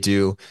harm that they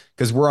do.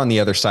 Because we're on the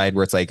other side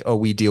where it's like, oh,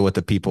 we deal with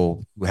the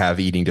people who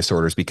have eating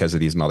disorders because of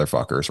these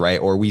motherfuckers, right?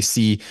 Or we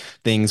see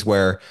things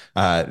where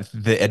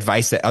the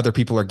advice that other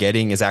people are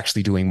getting is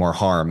actually doing more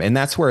harm. And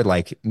that's where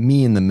like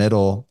me in the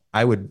middle,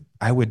 I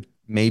would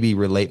maybe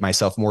relate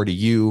myself more to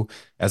you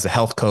as a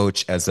health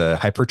coach, as a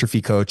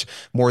hypertrophy coach,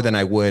 more than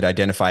I would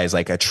identify as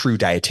like a true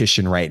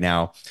dietitian right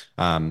now.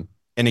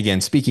 And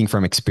again, speaking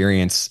from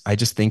experience, I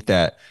just think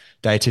that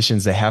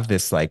dietitians, they have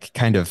this like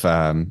kind of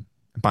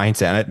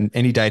mindset. And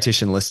any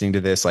dietitian listening to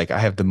this, like, I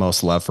have the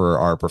most love for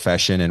our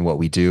profession and what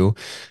we do.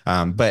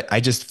 But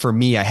for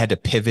me, I had to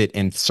pivot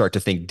and start to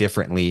think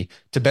differently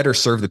to better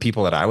serve the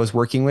people that I was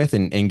working with,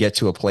 and get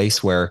to a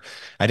place where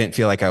I didn't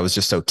feel like I was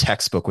just so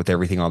textbook with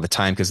everything all the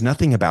time, because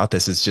nothing about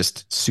this is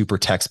just super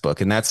textbook.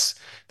 And that's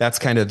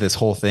kind of this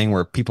whole thing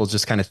where people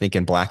just kind of think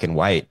in black and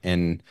white.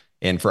 And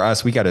for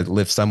us, we got to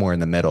live somewhere in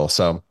the middle.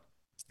 So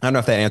I don't know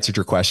if that answered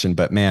your question,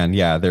 but man,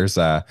 yeah, there's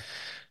a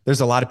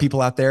lot of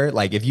people out there.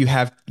 Like, if you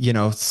have, you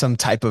know, some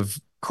type of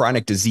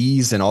chronic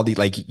disease and all the,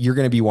 like, you're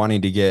going to be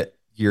wanting to get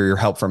your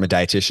help from a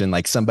dietitian,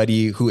 like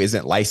somebody who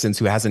isn't licensed,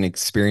 who hasn't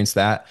experienced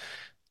that.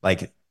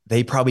 Like,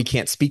 they probably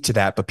can't speak to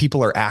that, but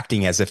people are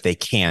acting as if they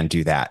can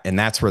do that. And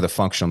that's where the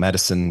functional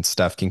medicine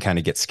stuff can kind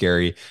of get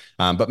scary.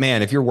 But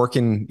man, if you're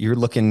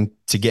looking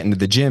to get into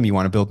the gym, you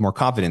want to build more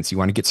confidence, you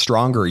want to get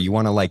stronger, you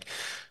want to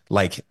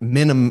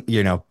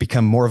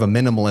become more of a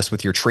minimalist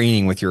with your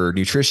training, with your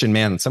nutrition,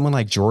 man, someone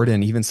like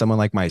Jordan, even someone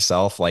like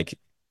myself, like,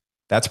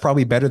 that's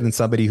probably better than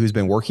somebody who's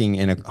been working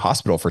in a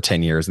hospital for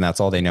 10 years and that's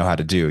all they know how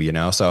to do, you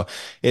know? So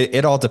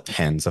it all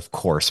depends, of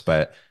course,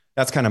 but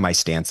that's kind of my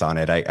stance on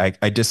it.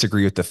 I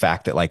disagree with the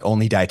fact that like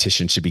only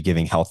dietitians should be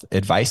giving health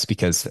advice,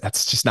 because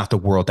that's just not the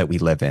world that we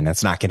live in.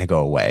 That's not going to go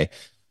away.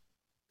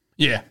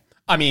 Yeah.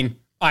 I mean,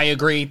 I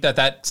agree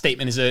that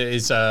statement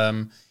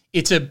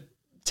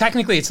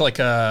technically it's like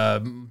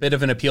a bit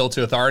of an appeal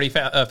to authority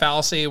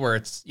fallacy, where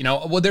it's, you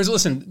know, well,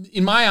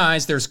 in my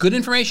eyes, there's good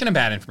information and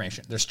bad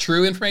information. There's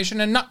true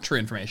information and not true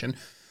information.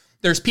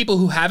 There's people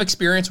who have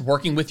experience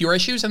working with your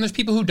issues, and there's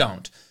people who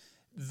don't.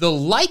 The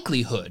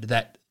likelihood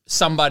that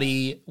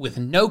somebody with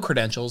no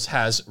credentials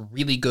has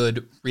really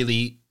good,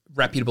 really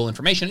reputable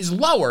information is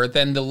lower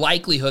than the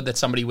likelihood that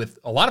somebody with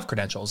a lot of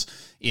credentials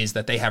is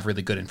that they have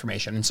really good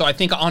information. And so I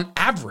think on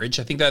average,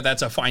 I think that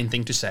that's a fine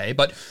thing to say,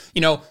 but,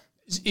 you know,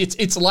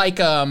 it's like,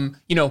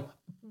 you know,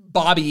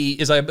 Bobby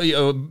is a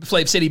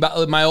Flav City,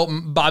 my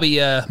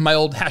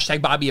old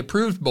hashtag Bobby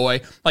approved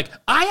boy. Like,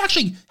 I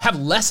actually have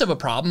less of a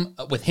problem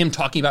with him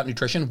talking about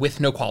nutrition with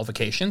no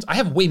qualifications. I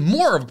have way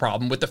more of a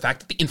problem with the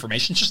fact that the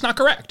information is just not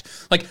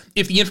correct. Like,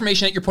 if the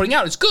information that you're putting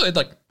out is good,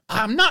 like,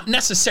 I'm not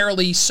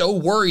necessarily so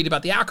worried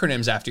about the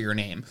acronyms after your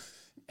name.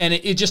 And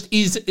it just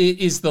is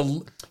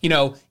the, you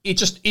know,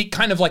 it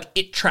kind of like,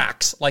 it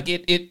tracks, like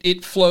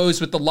it flows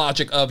with the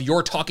logic of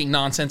you're talking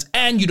nonsense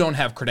and you don't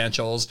have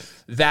credentials.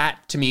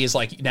 That to me is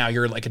like, now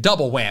you're like a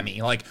double whammy.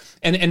 Like,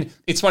 and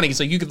it's funny.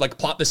 So you could like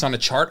plot this on a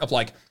chart of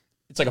like,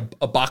 it's like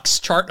a box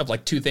chart of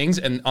like two things.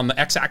 And on the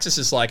x-axis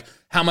is like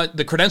how much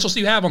the credentials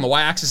you have. On the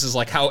y-axis is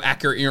like how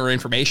accurate your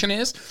information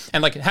is.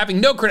 And like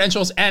having no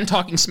credentials and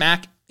talking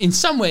smack in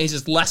some ways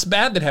is less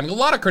bad than having a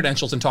lot of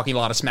credentials and talking a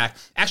lot of smack.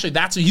 Actually,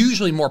 that's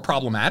usually more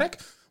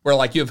problematic. where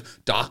like you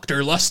have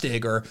Dr.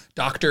 Lustig or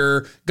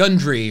Dr.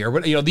 Gundry or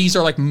what, these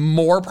are like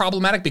more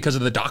problematic because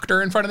of the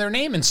doctor in front of their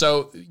name. And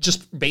so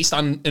just based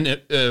on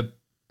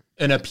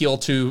an appeal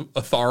to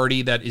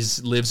authority that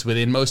lives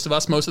within most of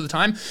us most of the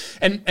time.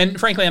 And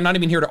frankly, I'm not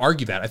even here to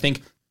argue that. I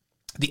think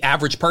the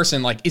average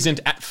person like isn't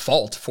at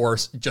fault for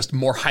just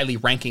more highly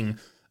ranking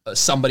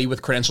somebody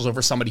with credentials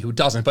over somebody who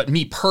doesn't. But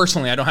me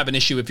personally, I don't have an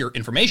issue if your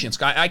information.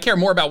 I care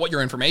more about what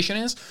your information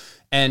is.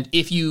 And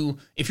if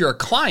you're a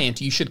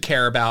client, you should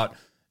care about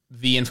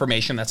the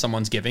information that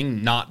someone's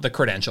giving, not the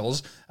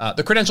credentials.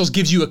 The credentials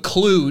gives you a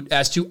clue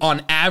as to,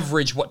 on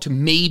average, what to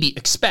maybe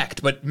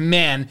expect. But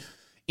man,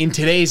 in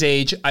today's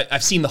age,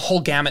 I've seen the whole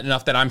gamut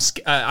enough that I'm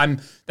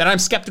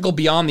skeptical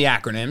beyond the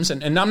acronyms,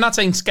 and I'm not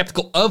saying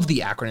skeptical of the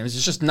acronyms.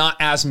 It's just not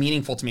as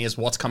meaningful to me as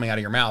what's coming out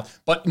of your mouth.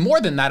 But more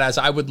than that, as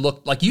I would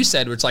look, like you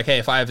said, where it's like, hey,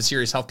 if I have a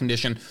serious health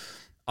condition,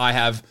 I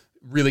have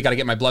really got to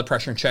get my blood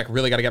pressure in check,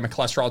 really got to get my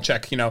cholesterol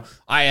check.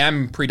 I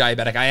am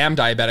pre-diabetic, I am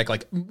diabetic.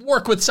 Like,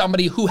 work with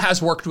somebody who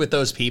has worked with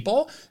those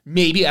people.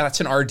 Maybe that's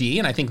an RD,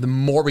 and I think the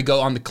more we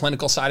go on the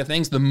clinical side of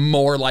things, the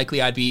more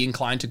likely I'd be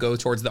inclined to go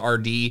towards the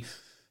RD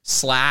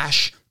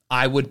 /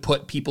 I would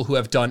put people who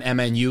have done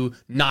MNU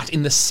not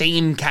in the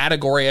same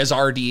category as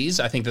RDs.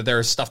 I think that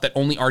there's stuff that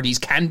only RDs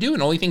can do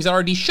and only things that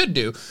RDs should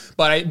do.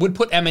 But I would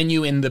put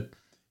MNU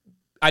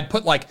I'd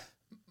put like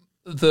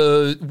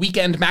the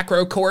weekend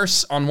macro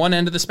course on one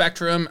end of the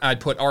spectrum.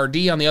 I'd put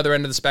RD on the other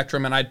end of the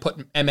spectrum, and I'd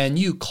put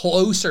MNU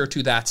closer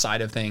to that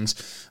side of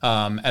things.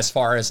 As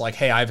far as like,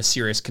 hey, I have a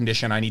serious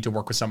condition. I need to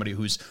work with somebody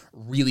who's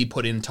really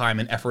put in time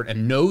and effort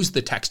and knows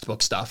the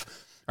textbook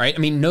stuff. Right? I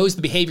mean, knows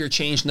the behavior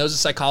change, knows the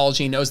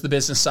psychology, knows the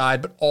business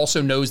side, but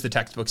also knows the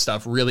textbook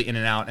stuff really in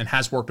and out, and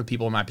has worked with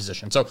people in my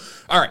position. So,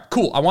 all right,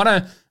 cool. I want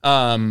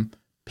to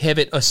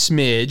pivot a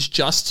smidge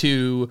just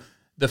to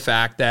the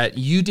fact that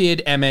you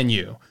did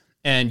MNU,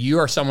 and you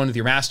are someone with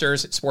your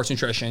master's in sports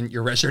nutrition,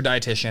 you're a registered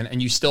dietitian,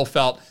 and you still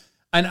felt,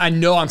 and I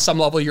know on some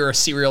level you're a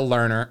serial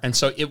learner, and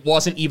so it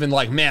wasn't even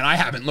like, man, I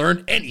haven't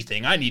learned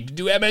anything, I need to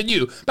do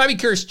MNU. But I'd be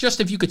curious just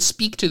if you could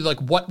speak to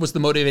like what was the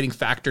motivating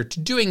factor to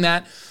doing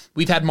that.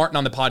 We've had Martin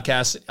on the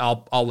podcast.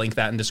 I'll link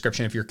that in the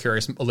description if you're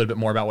curious a little bit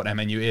more about what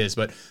MNU is.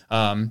 But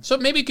so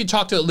maybe you could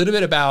talk to a little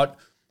bit about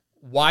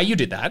why you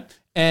did that.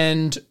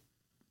 And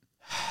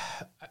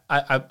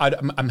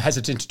I'm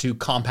hesitant to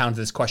compound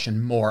this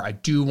question more. I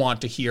do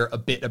want to hear a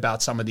bit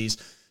about some of these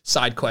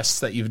side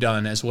quests that you've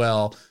done as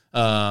well.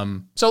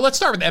 So let's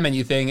start with the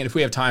MNU thing. And if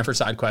we have time for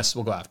side quests,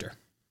 we'll go after.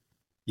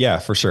 Yeah,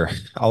 for sure.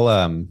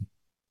 I'll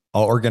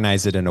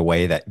organize it in a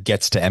way that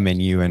gets to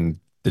MNU and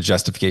the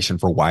justification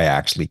for why I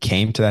actually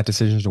came to that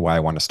decision, to why I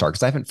want to start.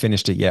 Because I haven't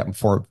finished it yet. I'm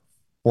four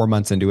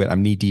months into it.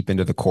 I'm knee deep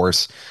into the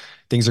course.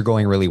 Things are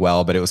going really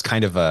well, but it was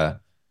kind of a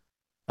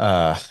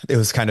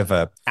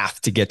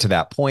path to get to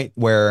that point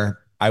where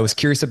I was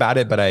curious about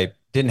it, but I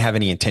didn't have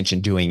any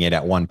intention doing it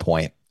at one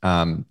point.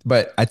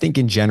 But I think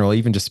in general,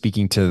 even just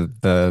speaking to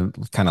the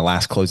kind of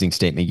last closing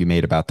statement you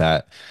made about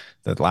that,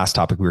 the last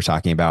topic we were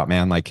talking about,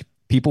 man, like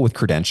people with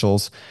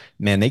credentials,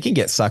 man, they can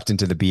get sucked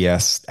into the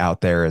BS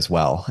out there as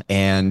well.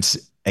 And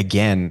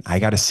again, I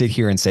got to sit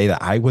here and say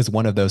that I was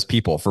one of those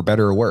people, for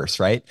better or worse,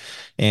 right?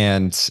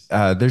 And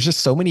there's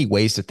just so many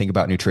ways to think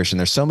about nutrition.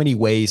 There's so many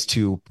ways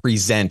to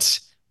present,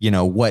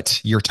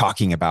 what you're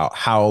talking about,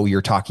 how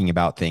you're talking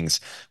about things,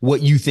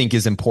 what you think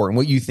is important,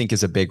 what you think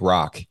is a big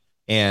rock.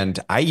 And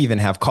I even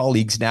have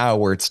colleagues now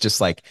where it's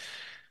just like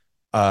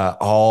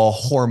all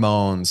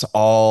hormones,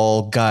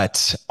 all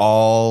gut,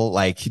 all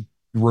like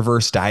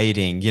reverse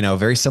dieting,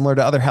 very similar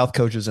to other health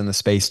coaches in the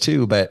space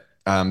too. But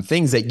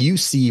things that you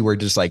see were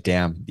just like,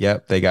 damn,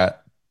 yep, they got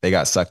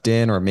sucked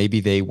in, or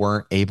maybe they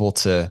weren't able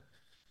to,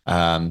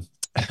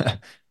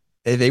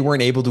 they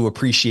weren't able to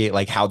appreciate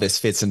like how this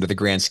fits into the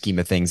grand scheme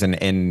of things. And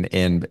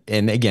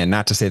again,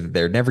 not to say that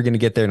they're never going to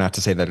get there, not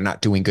to say that they're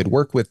not doing good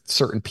work with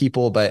certain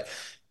people, but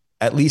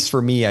at least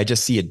for me, I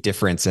just see a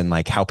difference in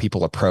like how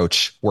people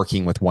approach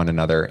working with one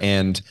another.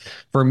 And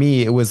for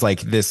me, it was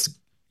like this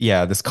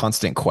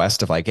constant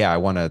quest of like, I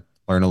want to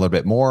learn a little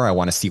bit more. I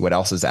want to see what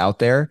else is out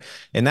there.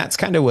 And that's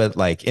kind of what,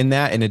 like, in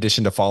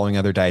addition to following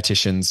other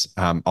dietitians,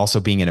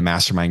 also being in a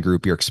mastermind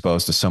group, you're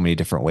exposed to so many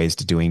different ways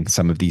to doing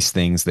some of these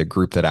things. The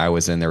group that I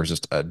was in, there was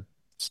just a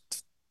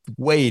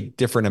way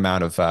different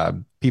amount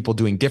of people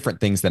doing different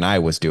things than I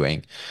was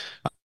doing.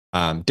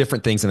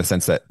 Different things in the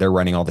sense that they're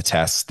running all the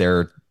tests,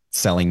 they're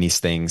selling these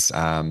things.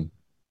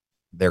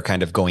 They're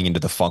kind of going into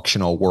the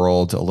functional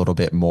world a little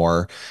bit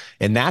more.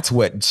 And that's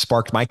what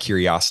sparked my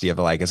curiosity of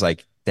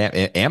like, damn,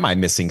 am I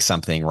missing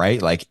something,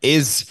 right? Like,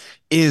 is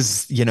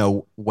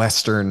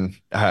Western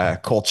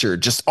culture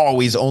just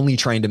always only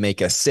trying to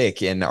make us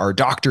sick, and are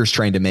doctors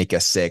trying to make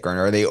us sick, or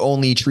are they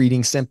only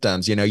treating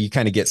symptoms? You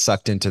kind of get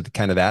sucked into the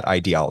kind of that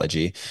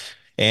ideology.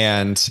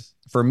 And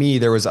for me,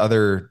 there was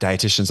other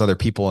dietitians, other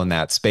people in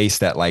that space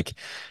that like,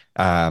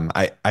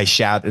 I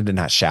shadowed,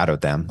 not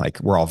shadowed them, like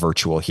we're all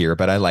virtual here,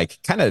 but I like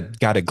kind of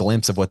got a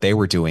glimpse of what they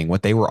were doing,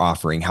 what they were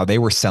offering, how they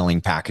were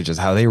selling packages,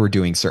 how they were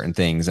doing certain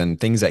things. And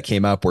things that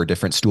came up were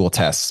different stool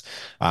tests,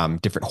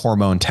 different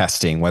hormone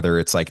testing, whether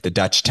it's like the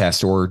Dutch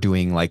test or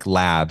doing like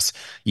labs,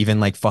 even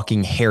like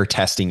fucking hair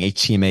testing,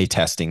 HTMA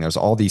testing. There's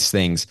all these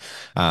things.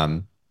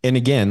 And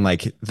again,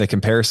 like the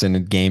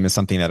comparison game is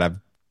something that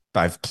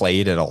I've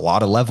played at a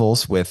lot of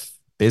levels with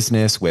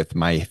business, with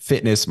my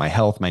fitness, my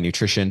health, my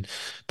nutrition.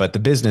 But the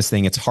business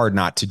thing, it's hard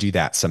not to do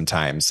that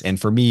sometimes. And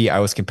for me, I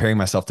was comparing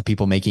myself to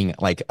people making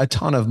like a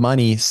ton of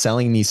money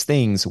selling these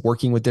things,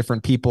 working with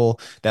different people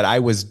that I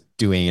was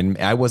doing. And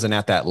I wasn't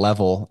at that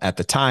level at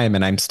the time,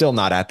 and I'm still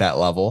not at that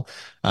level.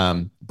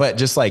 But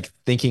just like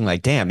thinking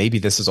like, damn, maybe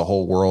this is a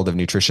whole world of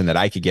nutrition that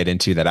I could get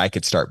into, that I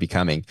could start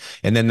becoming.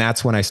 And then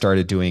that's when I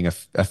started doing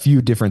a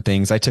few different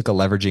things. I took a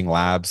leveraging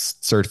labs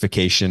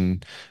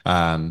certification.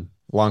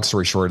 Long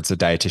story short, it's a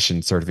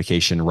dietitian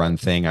certification run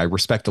thing. I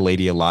respect the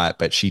lady a lot,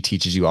 but she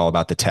teaches you all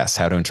about the tests,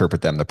 how to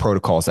interpret them, the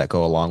protocols that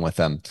go along with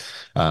them.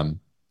 Um,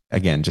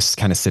 Again, just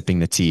kind of sipping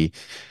the tea,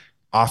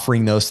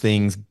 offering those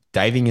things,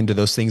 diving into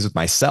those things with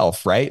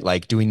myself, right?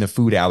 Like doing the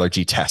food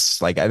allergy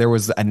tests. Like there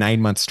was a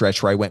 9-month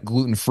stretch where I went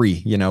gluten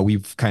free. You know,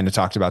 we've kind of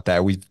talked about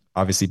that. We've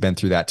obviously been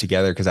through that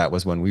together because that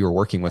was when we were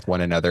working with one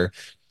another.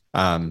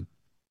 Um,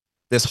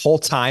 this whole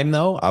time,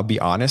 though, I'll be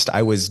honest,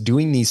 I was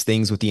doing these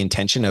things with the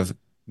intention of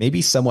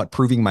maybe somewhat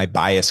proving my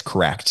bias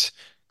correct,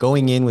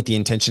 going in with the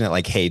intention that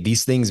like, hey,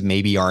 these things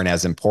maybe aren't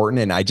as important.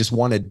 And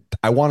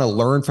I want to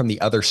learn from the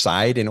other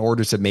side in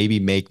order to maybe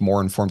make more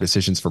informed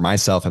decisions for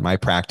myself and my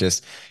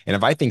practice. And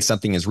if I think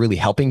something is really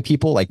helping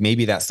people, like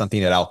maybe that's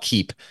something that I'll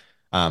keep.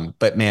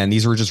 But man,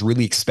 these were just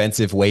really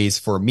expensive ways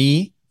for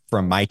me,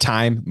 from my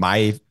time,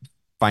 my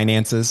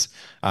finances,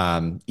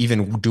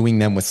 even doing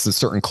them with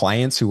certain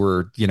clients who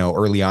were, you know,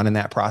 early on in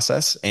that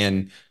process.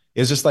 And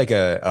it was just like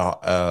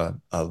a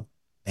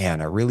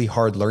really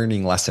hard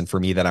learning lesson for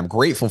me that I'm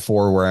grateful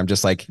for, where I'm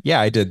just like, yeah,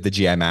 I did the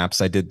GI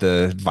maps. I did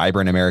the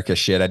Vibrant America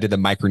shit. I did the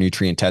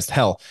micronutrient test.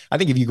 Hell, I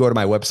think if you go to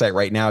my website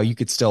right now, you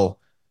could still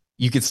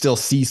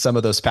see some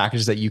of those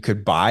packages that you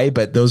could buy,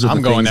 but those are the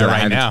I'm going things there that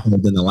I right haven't now.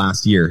 told in the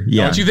last year.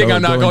 Yeah. Don't you think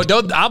I'm not going?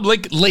 Don't, I'm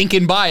link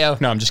in bio.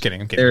 No, I'm just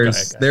kidding. I'm kidding. Go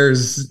ahead,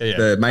 There's yeah,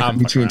 the I'm fucking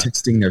micronutrient around.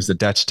 testing. There's the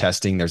Dutch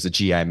testing. There's the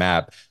GI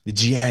map. The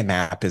GI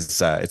map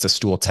is it's a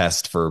stool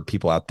test for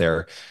people out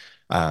there.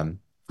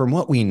 From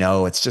what we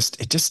know, it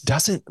just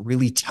doesn't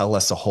really tell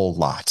us a whole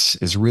lot.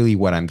 Is really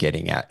what I'm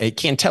getting at. It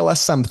can tell us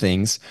some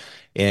things,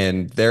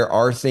 and there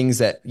are things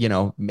that, you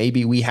know,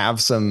 maybe we have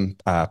some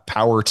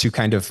power to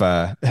kind of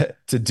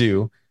to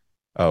do.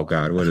 Oh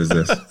God, what is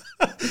this?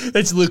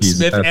 It's Luke Jeez,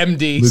 Smith,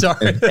 MD. Luke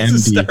Sorry, that's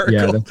MD. Yeah,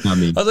 hysterical. that's not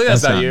me. I was like,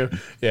 that's not you. Me.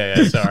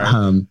 Yeah, sorry.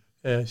 Um,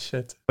 Yeah,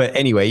 shit. but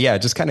anyway, yeah,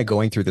 just kind of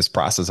going through this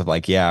process of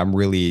like, yeah, I'm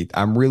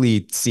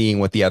really seeing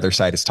what the other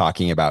side is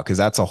talking about, because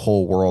that's a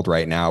whole world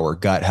right now where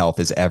gut health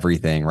is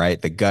everything,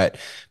 right? The gut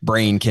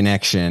brain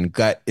connection.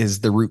 Gut is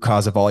the root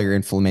cause of all your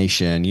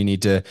inflammation. You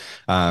need to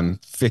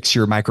fix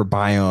your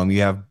microbiome. You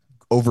have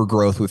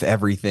overgrowth with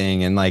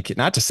everything, and like,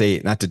 not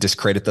to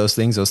discredit those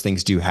things. Those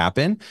things do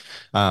happen,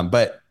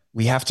 but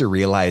we have to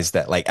realize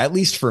that, like, at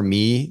least for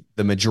me,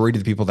 the majority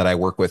of the people that I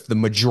work with, the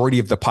majority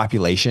of the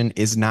population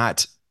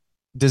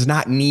does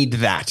not need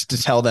that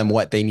to tell them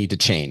what they need to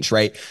change,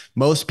 right?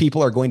 Most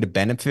people are going to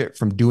benefit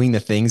from doing the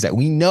things that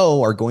we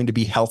know are going to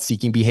be health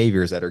seeking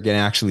behaviors that are going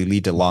to actually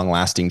lead to long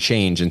lasting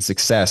change and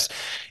success.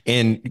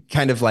 And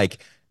kind of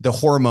like the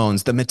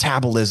hormones, the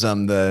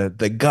metabolism,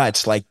 the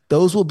guts, like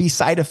those will be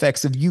side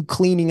effects of you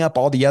cleaning up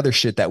all the other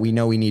shit that we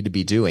know we need to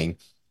be doing.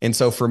 And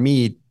so for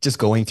me, just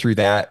going through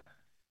that,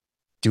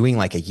 doing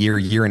like a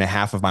year and a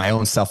half of my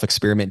own self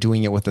experiment,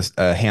 doing it with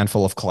a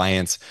handful of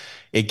clients,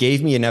 it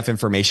gave me enough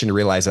information to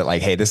realize that,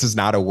 like, hey, this is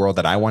not a world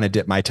that I want to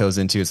dip my toes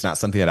into. It's not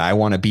something that I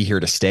want to be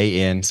here to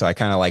stay in. So I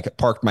kind of like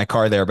parked my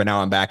car there, but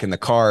now I'm back in the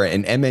car.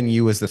 And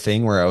MNU was the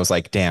thing where I was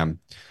like, damn,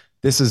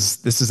 this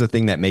is a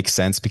thing that makes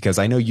sense, because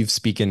I know you've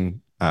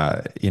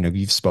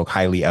spoke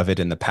highly of it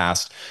in the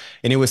past.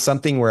 And it was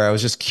something where I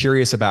was just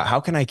curious about,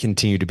 how can I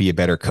continue to be a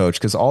better coach?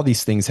 Because all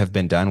these things have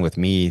been done with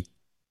me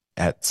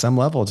at some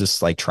level,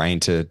 just like trying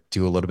to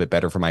do a little bit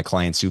better for my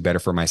clients, do better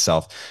for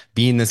myself,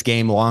 be in this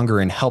game longer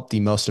and help the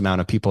most amount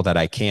of people that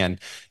I can.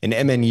 And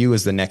MNU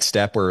is the next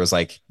step, where it was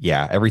like,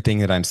 yeah, everything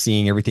that I'm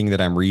seeing, everything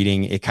that I'm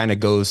reading, it kind of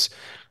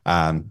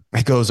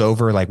it goes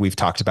over, like we've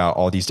talked about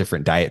all these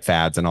different diet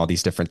fads and all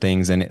these different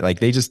things. And like,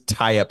 they just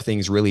tie up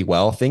things really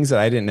well, things that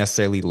I didn't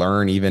necessarily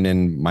learn even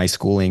in my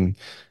schooling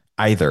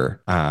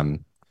either.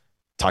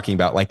 Talking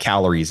about like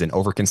calories and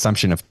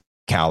overconsumption of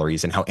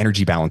calories, and how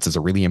energy balance is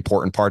a really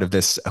important part of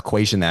this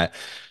equation, that,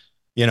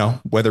 you know,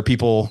 whether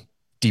people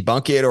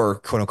debunk it or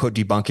quote unquote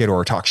debunk it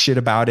or talk shit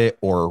about it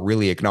or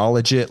really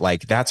acknowledge it,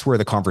 like that's where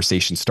the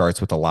conversation starts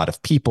with a lot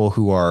of people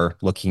who are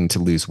looking to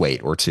lose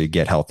weight or to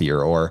get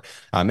healthier or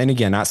and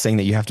again, not saying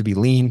that you have to be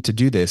lean to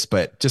do this,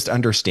 but just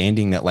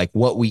understanding that like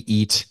what we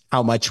eat,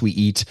 how much we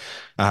eat,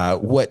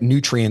 what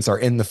nutrients are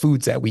in the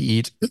foods that we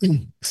eat,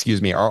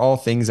 excuse me, are all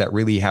things that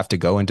really have to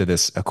go into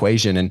this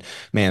equation. And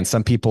man,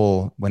 some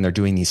people, when they're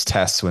doing these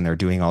tests, when they're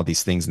doing all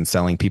these things and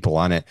selling people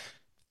on it,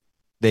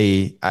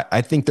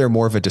 I think they're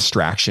more of a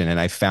distraction. And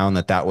I found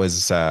that that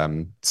was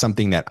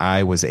something that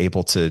I was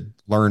able to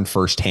learn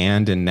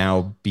firsthand and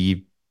now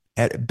be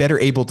better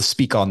able to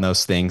speak on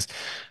those things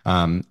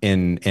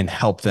and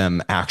help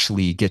them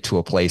actually get to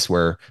a place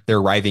where they're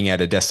arriving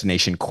at a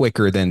destination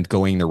quicker than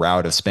going the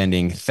route of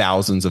spending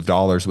thousands of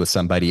dollars with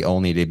somebody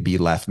only to be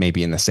left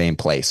maybe in the same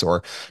place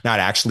or not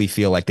actually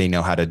feel like they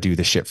know how to do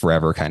the shit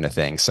forever kind of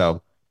thing.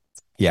 So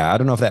yeah, I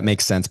don't know if that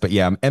makes sense, but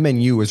yeah,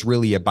 MNU was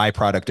really a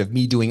byproduct of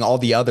me doing all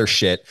the other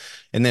shit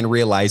and then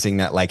realizing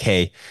that like,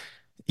 hey,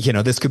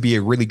 this could be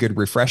a really good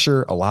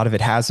refresher. A lot of it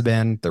has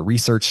been the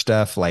research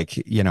stuff,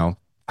 like,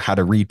 how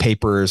to read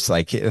papers,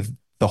 like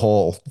the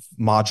whole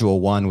module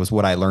one was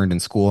what I learned in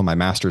school in my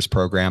master's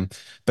program.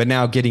 But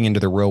now getting into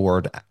the real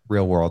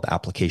world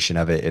application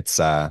of it,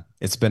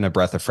 it's been a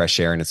breath of fresh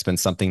air. And it's been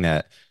something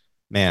that,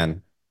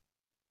 man,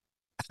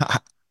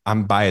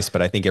 I'm biased,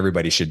 but I think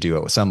everybody should do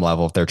it at some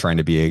level if they're trying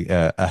to be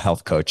a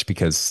health coach,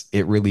 because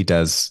it really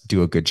does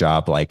do a good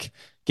job, like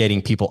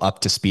getting people up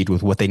to speed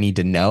with what they need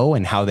to know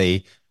and how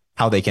they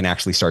can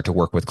actually start to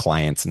work with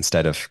clients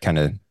instead of kind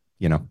of,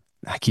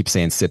 I keep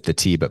saying sip the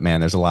tea, but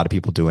man, there's a lot of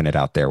people doing it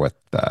out there with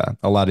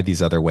a lot of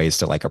these other ways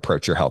to like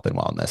approach your health and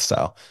wellness.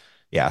 So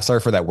yeah,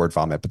 sorry for that word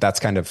vomit, but that's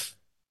kind of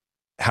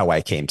how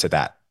I came to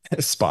that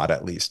spot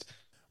at least.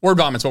 Word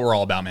vomit's what we're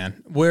all about,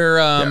 man.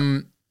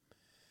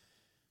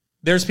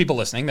 There's people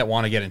listening that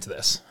want to get into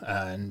this,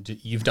 and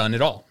you've done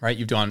it all, right?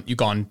 You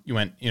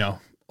went,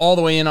 all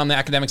the way in on the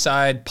academic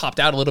side, popped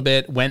out a little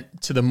bit,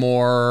 went to the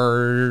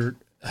more,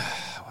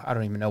 I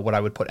don't even know what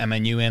I would put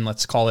MNU in.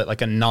 Let's call it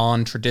like a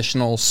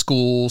non-traditional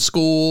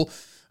school.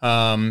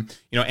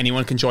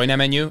 Anyone can join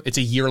MNU. It's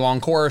a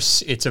year-long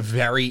course. It's a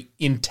very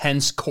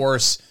intense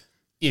course.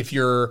 If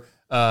you're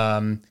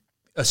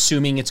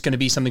assuming it's going to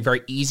be something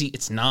very easy,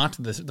 it's not.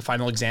 The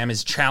final exam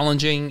is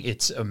challenging.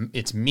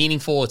 It's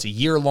meaningful. It's a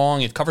year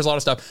long. It covers a lot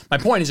of stuff. My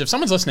point is, if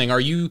someone's listening,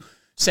 are you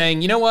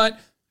saying, you know what?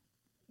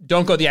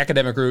 Don't go the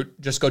academic route.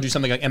 Just go do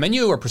something like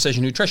MNU or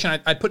precision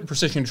nutrition. I'd put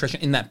precision nutrition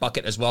in that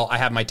bucket as well. I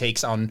have my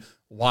takes on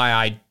why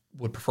I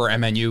would prefer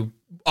MNU.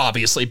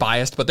 Obviously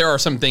biased, but there are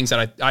some things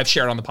that I've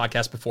shared on the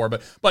podcast before.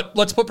 But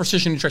let's put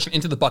precision nutrition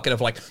into the bucket of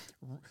like,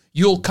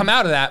 you'll come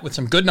out of that with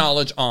some good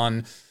knowledge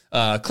on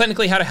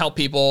clinically how to help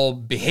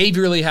people,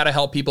 behaviorally how to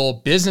help people,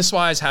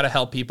 business-wise how to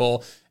help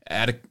people,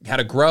 how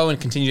to grow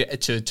and continue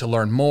to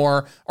learn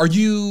more.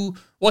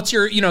 What's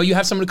your, you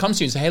have someone who comes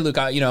to you and say, hey, Luke,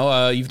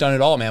 you've done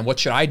it all, man. What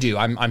should I do?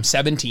 I'm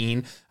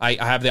 17. I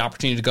have the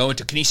opportunity to go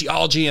into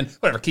kinesiology and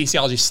whatever.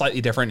 Kinesiology is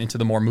slightly different into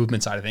the more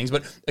movement side of things.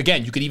 But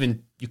again, you could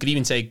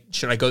even say,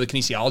 should I go the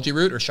kinesiology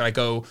route or should I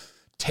go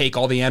take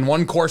all the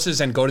N1 courses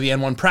and go to the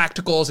N1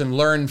 practicals and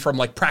learn from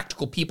like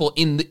practical people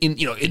in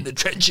the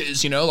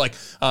trenches,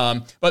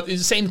 but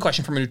it's the same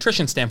question from a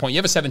nutrition standpoint. You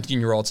have a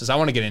 17-year-old says, I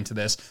want to get into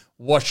this.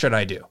 What should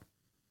I do?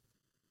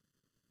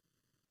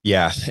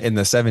 Yeah. And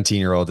the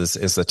 17-year-old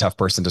is a tough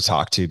person to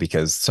talk to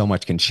because so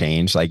much can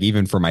change. Like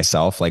even for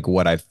myself, like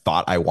what I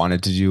thought I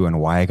wanted to do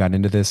and why I got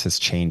into this has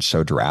changed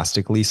so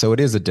drastically. So it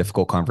is a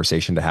difficult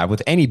conversation to have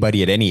with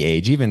anybody at any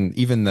age, even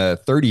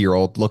the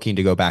 30-year-old looking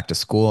to go back to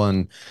school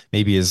and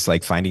maybe is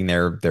like finding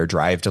their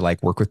drive to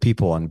like work with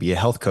people and be a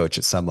health coach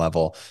at some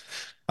level.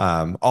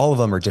 All of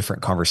them are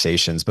different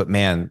conversations, but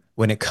man,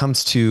 when it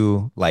comes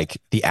to like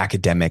the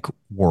academic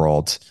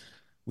world,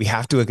 we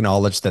have to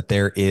acknowledge that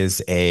there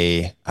is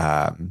a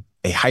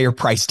higher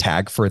price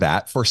tag for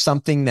that, for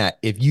something that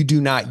if you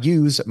do not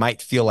use, it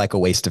might feel like a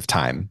waste of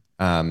time.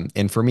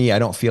 And for me, I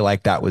don't feel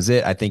like that was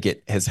it. I think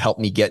it has helped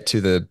me get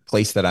to the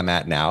place that I'm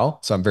at now.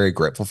 So I'm very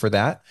grateful for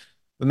that.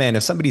 But man,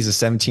 if somebody's a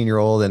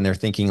 17-year-old and they're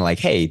thinking like,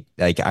 hey,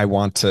 like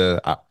I'm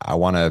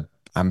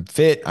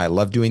fit. I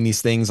love doing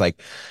these things.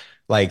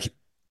 Like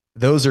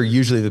those are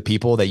usually the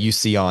people that you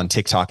see on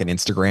TikTok and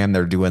Instagram.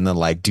 They're doing the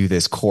like, do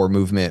this core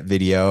movement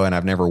video. And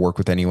I've never worked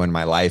with anyone in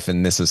my life.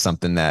 And this is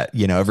something that,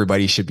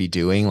 everybody should be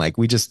doing. Like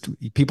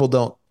people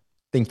don't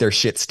think their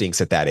shit stinks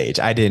at that age.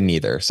 I didn't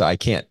either. So I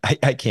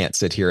can't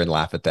sit here and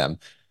laugh at them.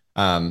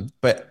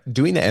 But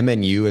doing the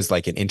MNU is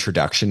like an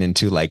introduction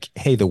into like,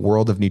 hey, the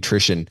world of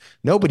nutrition.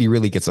 Nobody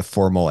really gets a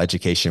formal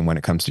education when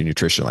it comes to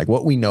nutrition. Like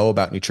what we know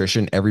about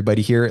nutrition,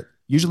 everybody here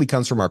usually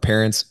comes from our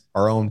parents,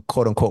 our own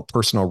quote unquote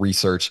personal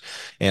research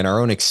and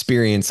our own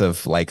experience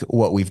of like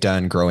what we've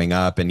done growing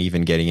up and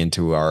even getting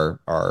into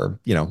our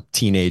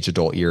teenage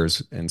adult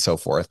years and so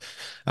forth.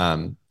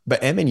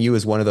 But MNU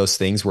is one of those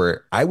things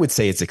where I would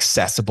say it's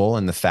accessible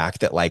in the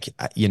fact that like,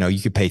 you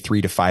could pay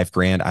 $3,000 to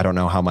 $5,000. I don't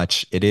know how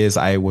much it is.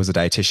 I was a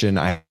dietitian.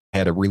 I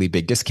had a really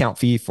big discount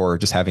fee for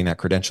just having that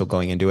credential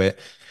going into it,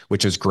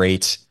 which was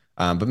great.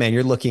 But man,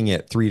 you're looking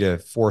at $3,000 to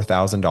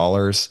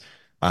 $4,000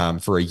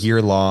 for a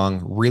year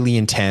long, really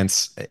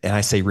intense. And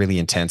I say really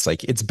intense,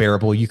 like it's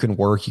bearable. You can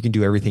work, you can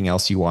do everything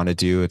else you want to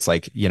do. It's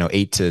like,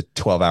 8 to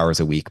 12 hours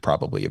a week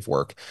probably of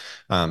work.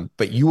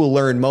 But you will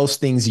learn most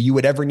things you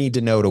would ever need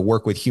to know to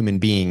work with human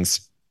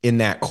beings in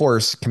that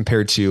course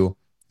compared to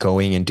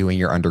going and doing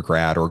your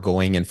undergrad or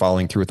going and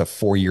following through with a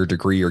 4 year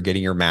degree or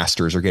getting your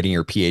master's or getting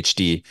your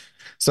PhD.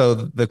 So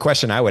the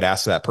question I would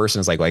ask to that person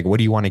is like, what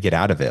do you want to get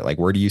out of it? Like,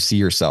 where do you see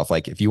yourself?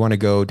 Like, if you want to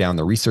go down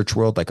the research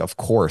world, like, of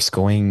course,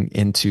 going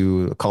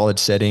into a college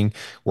setting,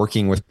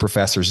 working with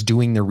professors,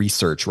 doing the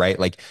research, right?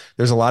 Like,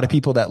 there's a lot of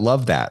people that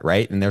love that,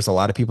 right? And there's a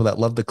lot of people that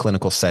love the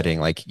clinical setting.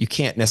 Like, you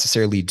can't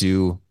necessarily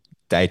do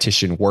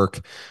dietitian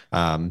work,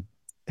 um,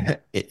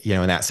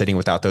 in that setting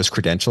without those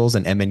credentials.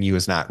 And MNU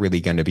is not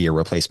really going to be a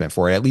replacement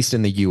for it, at least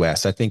in the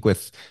US. I think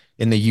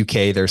in the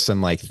UK, there's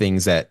some like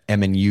things that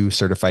MNU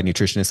certified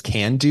nutritionists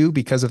can do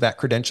because of that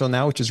credential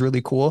now, which is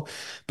really cool.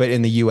 But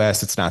in the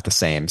US, it's not the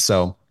same.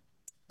 So,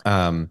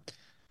 um,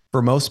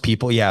 for most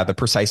people, yeah, the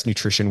precise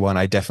nutrition one,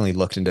 I definitely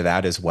looked into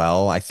that as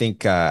well. I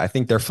think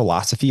their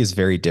philosophy is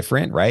very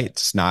different, right?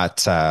 It's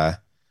not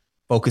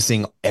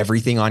focusing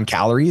everything on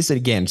calories. And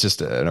again, it's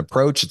just an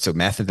approach. It's a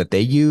method that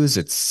they use.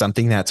 It's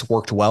something that's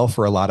worked well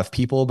for a lot of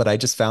people. But I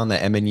just found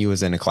that MNU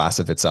is in a class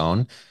of its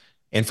own.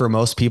 And for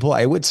most people,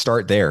 I would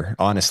start there,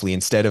 honestly,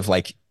 instead of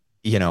like,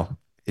 you know,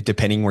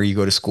 depending where you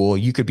go to school,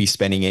 you could be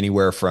spending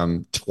anywhere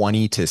from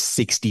 $20,000 to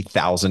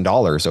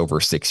 $60,000 over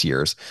 6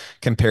 years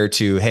compared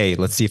to, hey,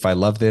 let's see if I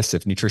love this.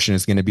 If nutrition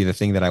is going to be the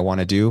thing that I want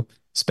to do,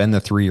 spend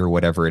the 3 or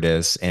whatever it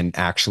is and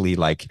actually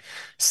like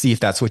see if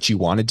that's what you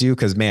want to do.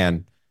 Cause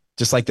man,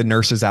 just like the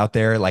nurses out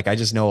there, like I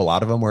just know a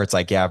lot of them where it's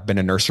like, yeah, I've been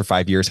a nurse for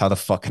 5 years. How the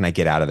fuck can I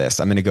get out of this?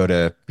 I'm going to go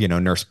to, be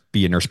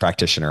a nurse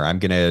practitioner. I'm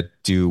going to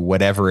do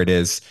whatever it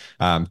is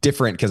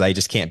different because I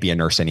just can't be a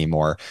nurse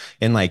anymore.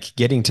 And like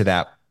getting to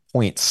that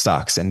point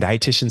sucks. And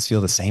dietitians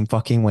feel the same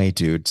fucking way,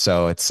 dude.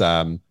 So it's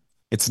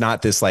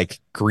not this like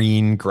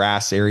green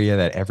grass area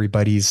that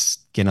everybody's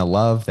gonna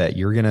love that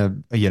you're gonna,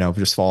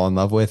 just fall in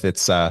love with.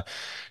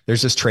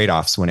 There's just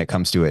trade-offs when it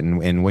comes to it,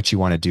 and what you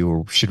want to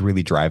do should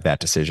really drive that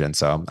decision.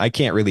 So I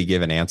can't really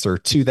give an answer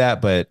to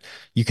that, but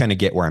you kind of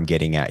get where I'm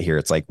getting at here.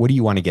 It's like, what do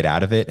you want to get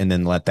out of it? And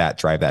then let that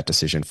drive that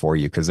decision for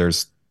you. Cause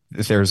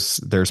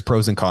there's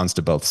pros and cons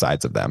to both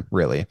sides of them,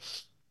 really.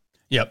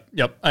 Yep.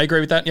 I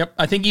agree with that. Yep.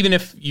 I think even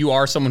if you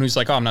are someone who's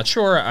like, oh, I'm not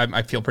sure,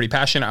 I feel pretty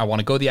passionate, I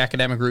want to go the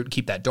academic route,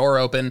 keep that door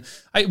open,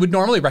 I would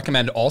normally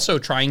recommend also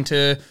trying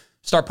to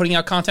start putting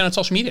out content on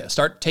social media,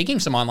 start taking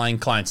some online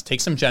clients, take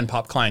some Gen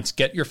Pop clients,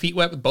 get your feet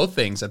wet with both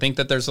things. I think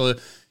that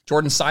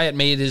Jordan Syatt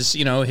made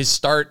his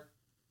start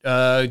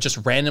just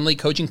randomly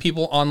coaching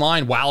people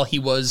online while he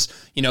was,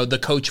 the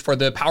coach for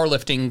the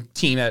powerlifting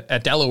team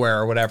at Delaware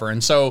or whatever.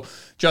 And so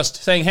just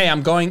saying, hey,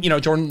 I'm going,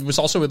 Jordan was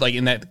also with like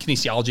in that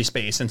kinesiology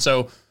space. And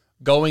so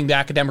going the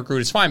academic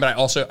route is fine, but I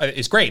also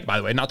is great, by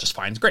the way, not just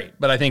fine, it's great.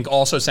 But I think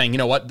also saying,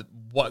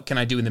 what can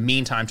I do in the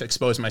meantime to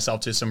expose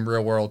myself to some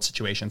real world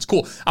situations?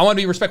 Cool. I want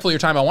to be respectful of your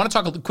time. I want to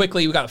talk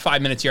quickly. We got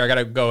 5 minutes here. I got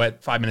to go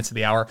at 5 minutes of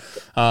the hour.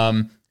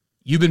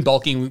 You've been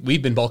bulking.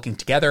 We've been bulking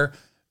together.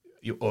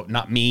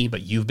 Not me,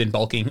 but you've been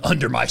bulking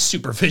under my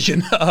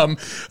supervision, for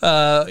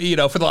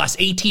the last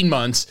 18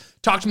 months.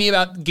 Talk to me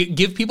about,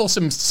 give people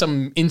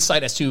some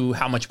insight as to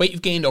how much weight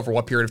you've gained over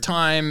what period of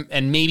time,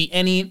 and maybe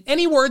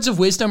any words of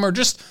wisdom, or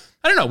just,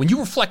 I don't know, when you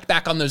reflect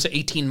back on those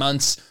 18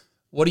 months,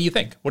 what do you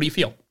think? What do you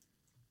feel?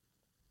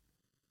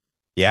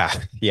 Yeah,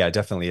 yeah,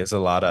 definitely. It's a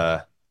lot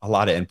of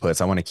inputs.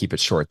 I want to keep it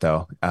short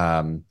though.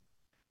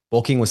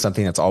 Bulking was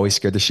something that's always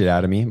scared the shit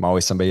out of me. I'm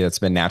always somebody that's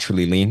been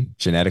naturally lean.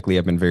 Genetically,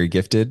 I've been very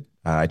gifted.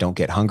 I don't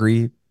get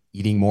hungry.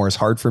 Eating more is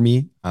hard for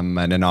me. I'm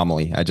an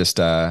anomaly.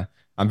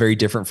 I'm very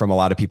different from a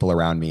lot of people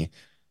around me.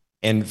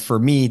 And for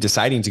me,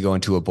 deciding to go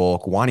into a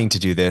bulk, wanting to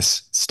do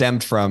this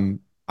stemmed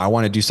from I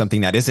want to do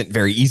something that isn't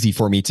very easy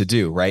for me to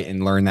do, right?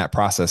 And learn that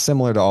process,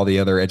 similar to all the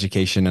other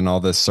education and all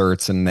the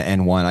certs and the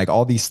N1. Like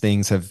all these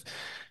things have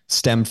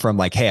stemmed from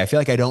like, hey, I feel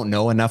like I don't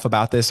know enough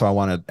about this, so I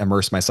want to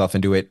immerse myself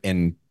into it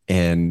and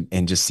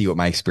just see what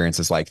my experience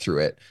is like through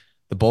it.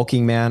 The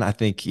bulking, man, I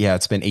think, yeah,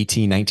 it's been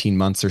 18, 19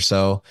 months or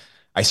so.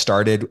 I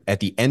started at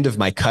the end of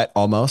my cut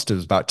almost. It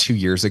was about 2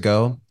 years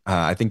ago.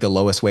 I think the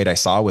lowest weight I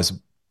saw was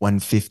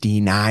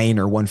 159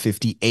 or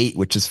 158,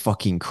 which is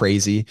fucking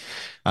crazy.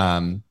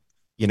 Um,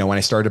 when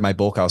I started my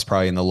bulk, I was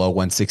probably in the low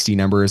 160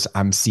 numbers.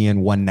 I'm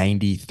seeing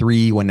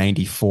 193,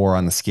 194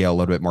 on the scale a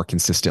little bit more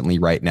consistently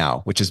right now,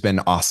 which has been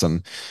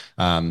awesome.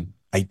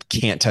 I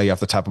can't tell you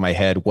off the top of my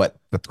head what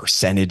the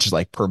percentage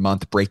like per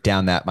month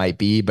breakdown that might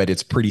be, but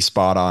it's pretty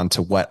spot on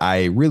to what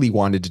I really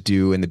wanted to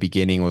do in the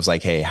beginning was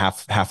like, hey,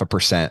 half a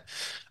percent,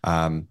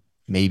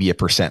 maybe a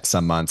percent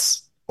some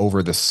months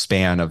over the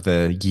span of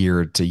the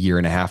year to year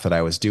and a half that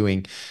I was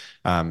doing.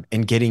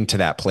 And getting to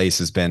that place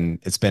it's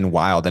been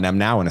wild. And I'm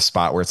now in a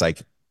spot where it's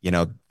like,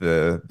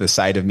 the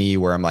side of me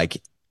where I'm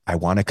like, I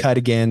want to cut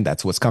again.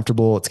 That's what's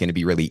comfortable. It's going to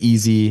be really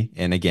easy.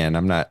 And again,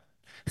 I'm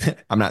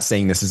not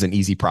saying this is an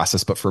easy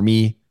process, but for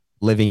me,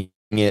 living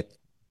it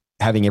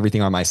having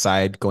everything on my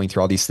side, going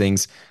through all these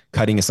things,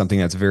 cutting is something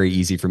that's very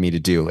easy for me to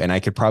do. And I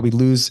could probably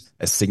lose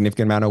a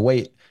significant amount of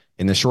weight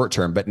in the short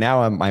term. But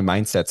now my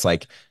mindset's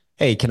like,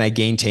 hey, can I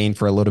maintain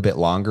for a little bit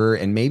longer?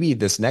 And maybe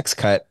this next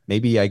cut,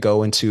 maybe I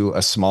go into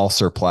a small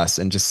surplus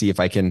and just see if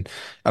I can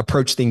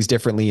approach things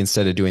differently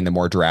instead of doing the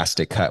more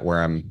drastic cut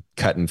where I'm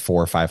cutting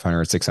 400,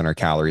 500, 600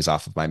 calories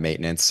off of my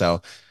maintenance.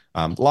 So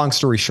long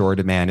story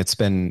short, man, it's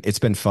been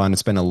fun.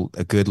 It's been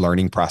a good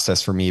learning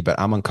process for me, but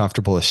I'm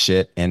uncomfortable as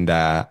shit. And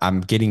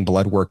I'm getting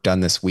blood work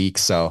done this week.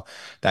 So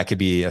that could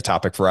be a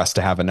topic for us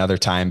to have another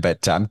time,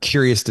 but I'm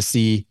curious to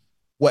see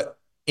what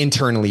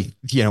internally,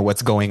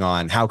 what's going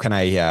on. How can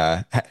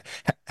I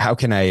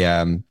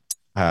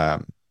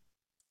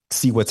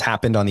see what's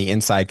happened on the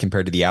inside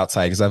compared to the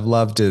outside? Because I've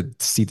loved to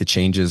see the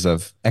changes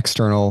of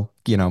external,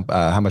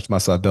 how much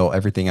muscle I've built,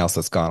 everything else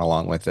that's gone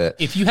along with it.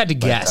 If you had to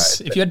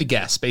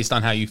guess based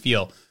on how you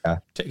feel,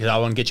 because I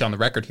want to get you on the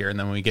record here, and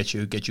then when we get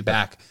you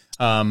back,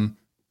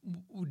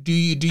 do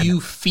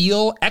you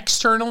feel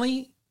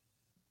externally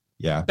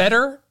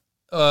better,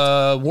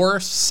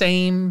 worse,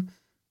 same?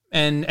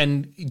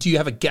 And do you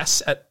have a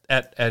guess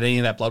at any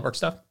of that blood work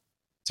stuff?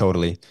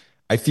 Totally.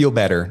 I feel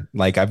better.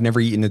 Like I've never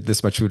eaten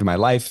this much food in my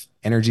life.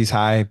 Energy's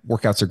high.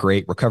 Workouts are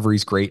great.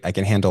 Recovery's great. I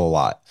can handle a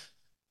lot.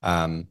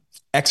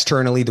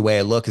 Externally, the way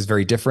I look is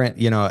very different.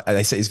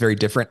 I say it's very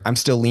different. I'm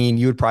still lean.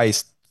 You would probably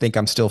think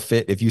I'm still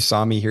fit if you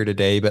saw me here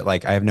today, but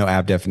like I have no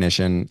ab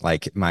definition.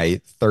 Like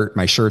my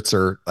shirts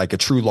are like a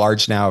true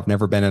large now. I've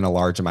never been in a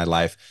large in my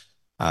life.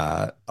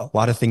 A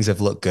lot of things have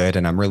looked good,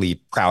 and I'm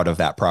really proud of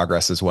that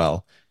progress as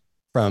well.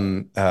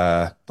 From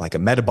like a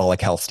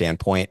metabolic health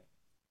standpoint,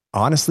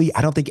 honestly,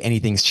 I don't think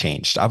anything's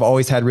changed. I've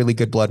always had really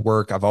good blood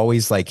work. I've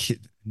always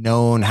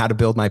known how to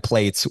build my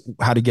plates,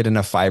 how to get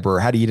enough fiber,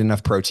 how to eat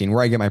enough protein,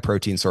 where I get my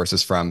protein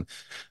sources from.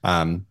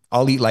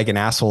 I'll eat like an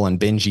asshole and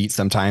binge eat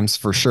sometimes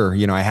for sure.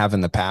 I have in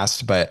the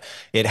past, but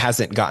it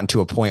hasn't gotten to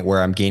a point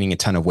where I'm gaining a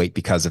ton of weight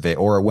because of it.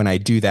 Or when I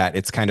do that,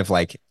 it's kind of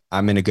like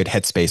I'm in a good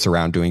headspace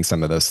around doing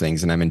some of those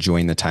things and I'm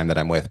enjoying the time that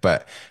I'm with,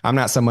 but I'm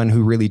not someone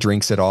who really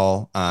drinks at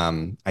all.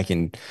 I'm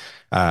kind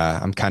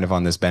of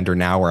on this bender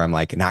now where I'm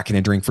like not going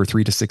to drink for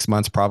 3 to 6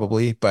 months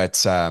probably,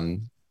 but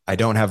I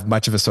don't have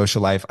much of a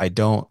social life. I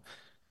don't.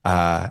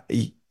 I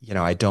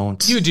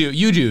don't. You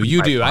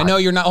do. I know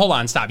you're not. Hold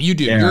on, stop. You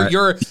do.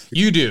 Yeah.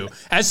 You do.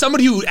 As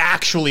somebody who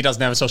actually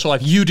doesn't have a social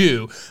life, you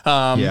do.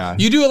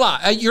 You do a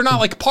lot. You're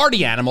not like a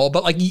party animal,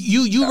 but like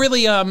you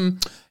really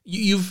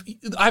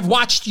I've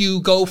watched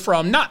you go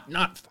from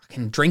not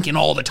fucking drinking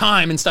all the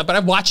time and stuff, but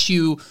I've watched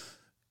you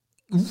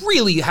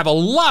really have a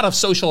lot of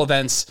social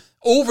events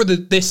over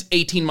this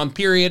 18-month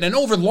period and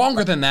over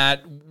longer than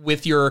that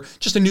with your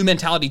just a new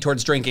mentality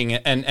towards drinking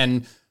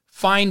and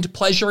find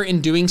pleasure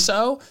in doing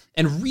so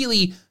and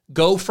really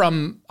go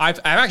from, I've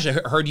actually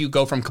heard you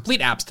go from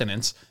complete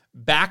abstinence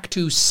back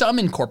to some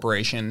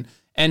incorporation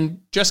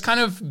and just kind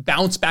of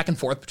bounce back and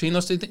forth between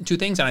those two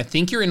things. And I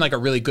think you're in like a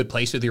really good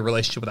place with your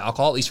relationship with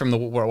alcohol, at least from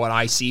what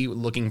I see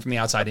looking from the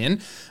outside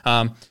in.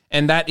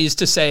 And that is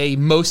to say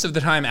most of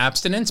the time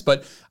abstinence,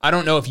 but I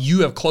don't know if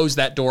you have closed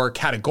that door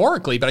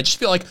categorically, but I just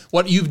feel like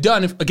what you've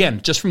done,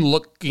 again, just from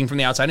looking from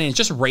the outside in, is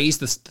just raise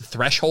the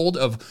threshold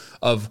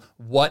of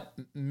what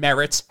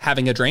merits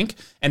having a drink.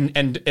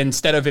 And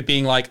instead of it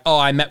being like, oh,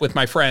 I met with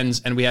my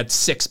friends and we had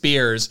 6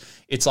 beers,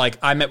 it's like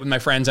I met with my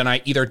friends and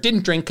I either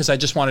didn't drink because I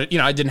just wanted,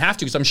 I didn't have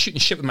to because I'm shooting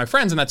shit with my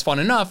friends and that's fun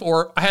enough,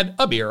 or I had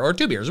a beer or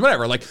 2 beers or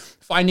whatever, like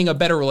finding a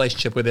better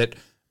relationship with it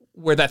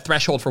where that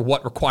threshold for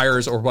what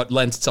requires or what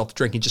lends itself to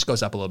drinking just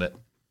goes up a little bit.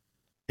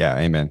 Yeah.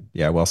 Amen.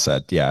 Yeah. Well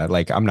said. Yeah.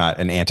 Like I'm not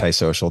an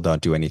antisocial,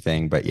 don't do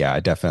anything, but yeah,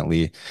 I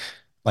definitely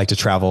like to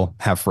travel,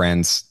 have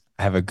friends,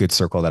 have a good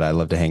circle that I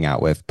love to hang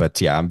out with.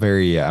 But yeah, I'm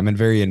a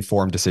very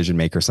informed decision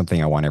maker,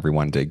 something I want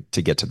everyone to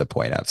get to the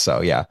point of.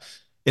 So yeah,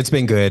 it's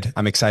been good.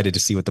 I'm excited to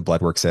see what the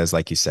blood work says,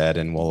 like you said,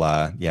 and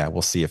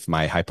we'll see if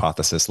my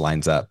hypothesis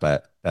lines up,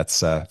 but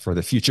that's for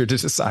the future to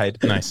decide.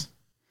 Nice.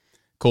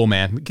 Cool,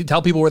 man.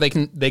 Tell people where they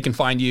can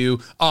find you.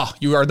 Oh,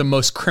 you are the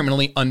most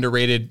criminally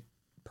underrated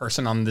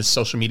person on this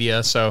social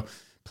media. So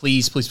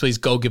please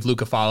go give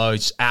Luke a follow. It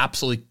just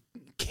absolutely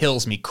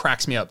kills me,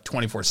 cracks me up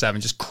 24/7.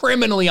 Just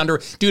criminally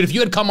dude, if you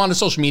had come onto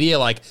social media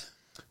like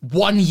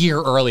 1 year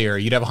earlier,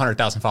 you'd have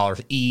 100,000 followers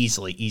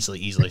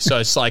easily. So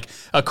it's like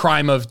a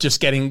crime of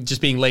just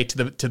being late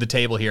to the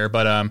table here.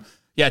 But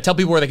yeah, tell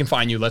people where they can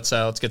find you. Let's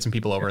get some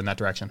people over in that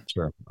direction.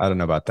 Sure. I don't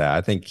know about that.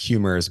 I think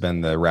humor has been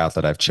the route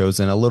that I've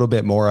chosen, a little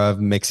bit more of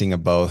mixing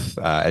of both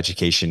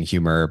education,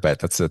 humor, but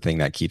that's the thing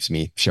that keeps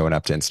me showing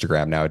up to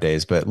Instagram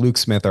nowadays. But Luke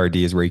Smith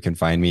R.D. is where you can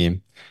find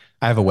me.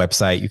 I have a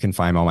website. You can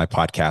find all my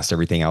podcasts,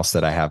 everything else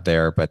that I have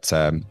there. But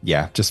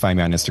yeah, just find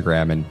me on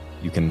Instagram and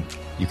you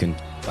can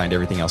find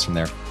everything else from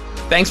there.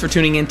 Thanks for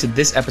tuning in to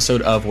this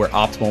episode of Where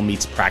Optimal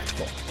Meets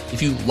Practical.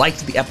 If you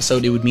liked the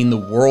episode, it would mean the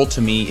world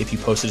to me if you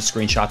posted a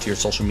screenshot to your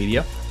social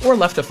media or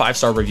left a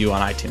 5-star review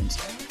on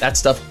iTunes. That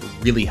stuff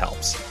really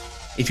helps.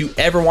 If you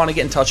ever want to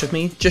get in touch with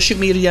me, just shoot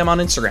me a DM on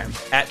Instagram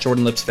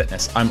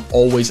 @JordanLipsFitness. I'm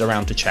always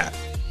around to chat.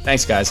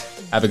 Thanks, guys.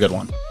 Have a good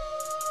one.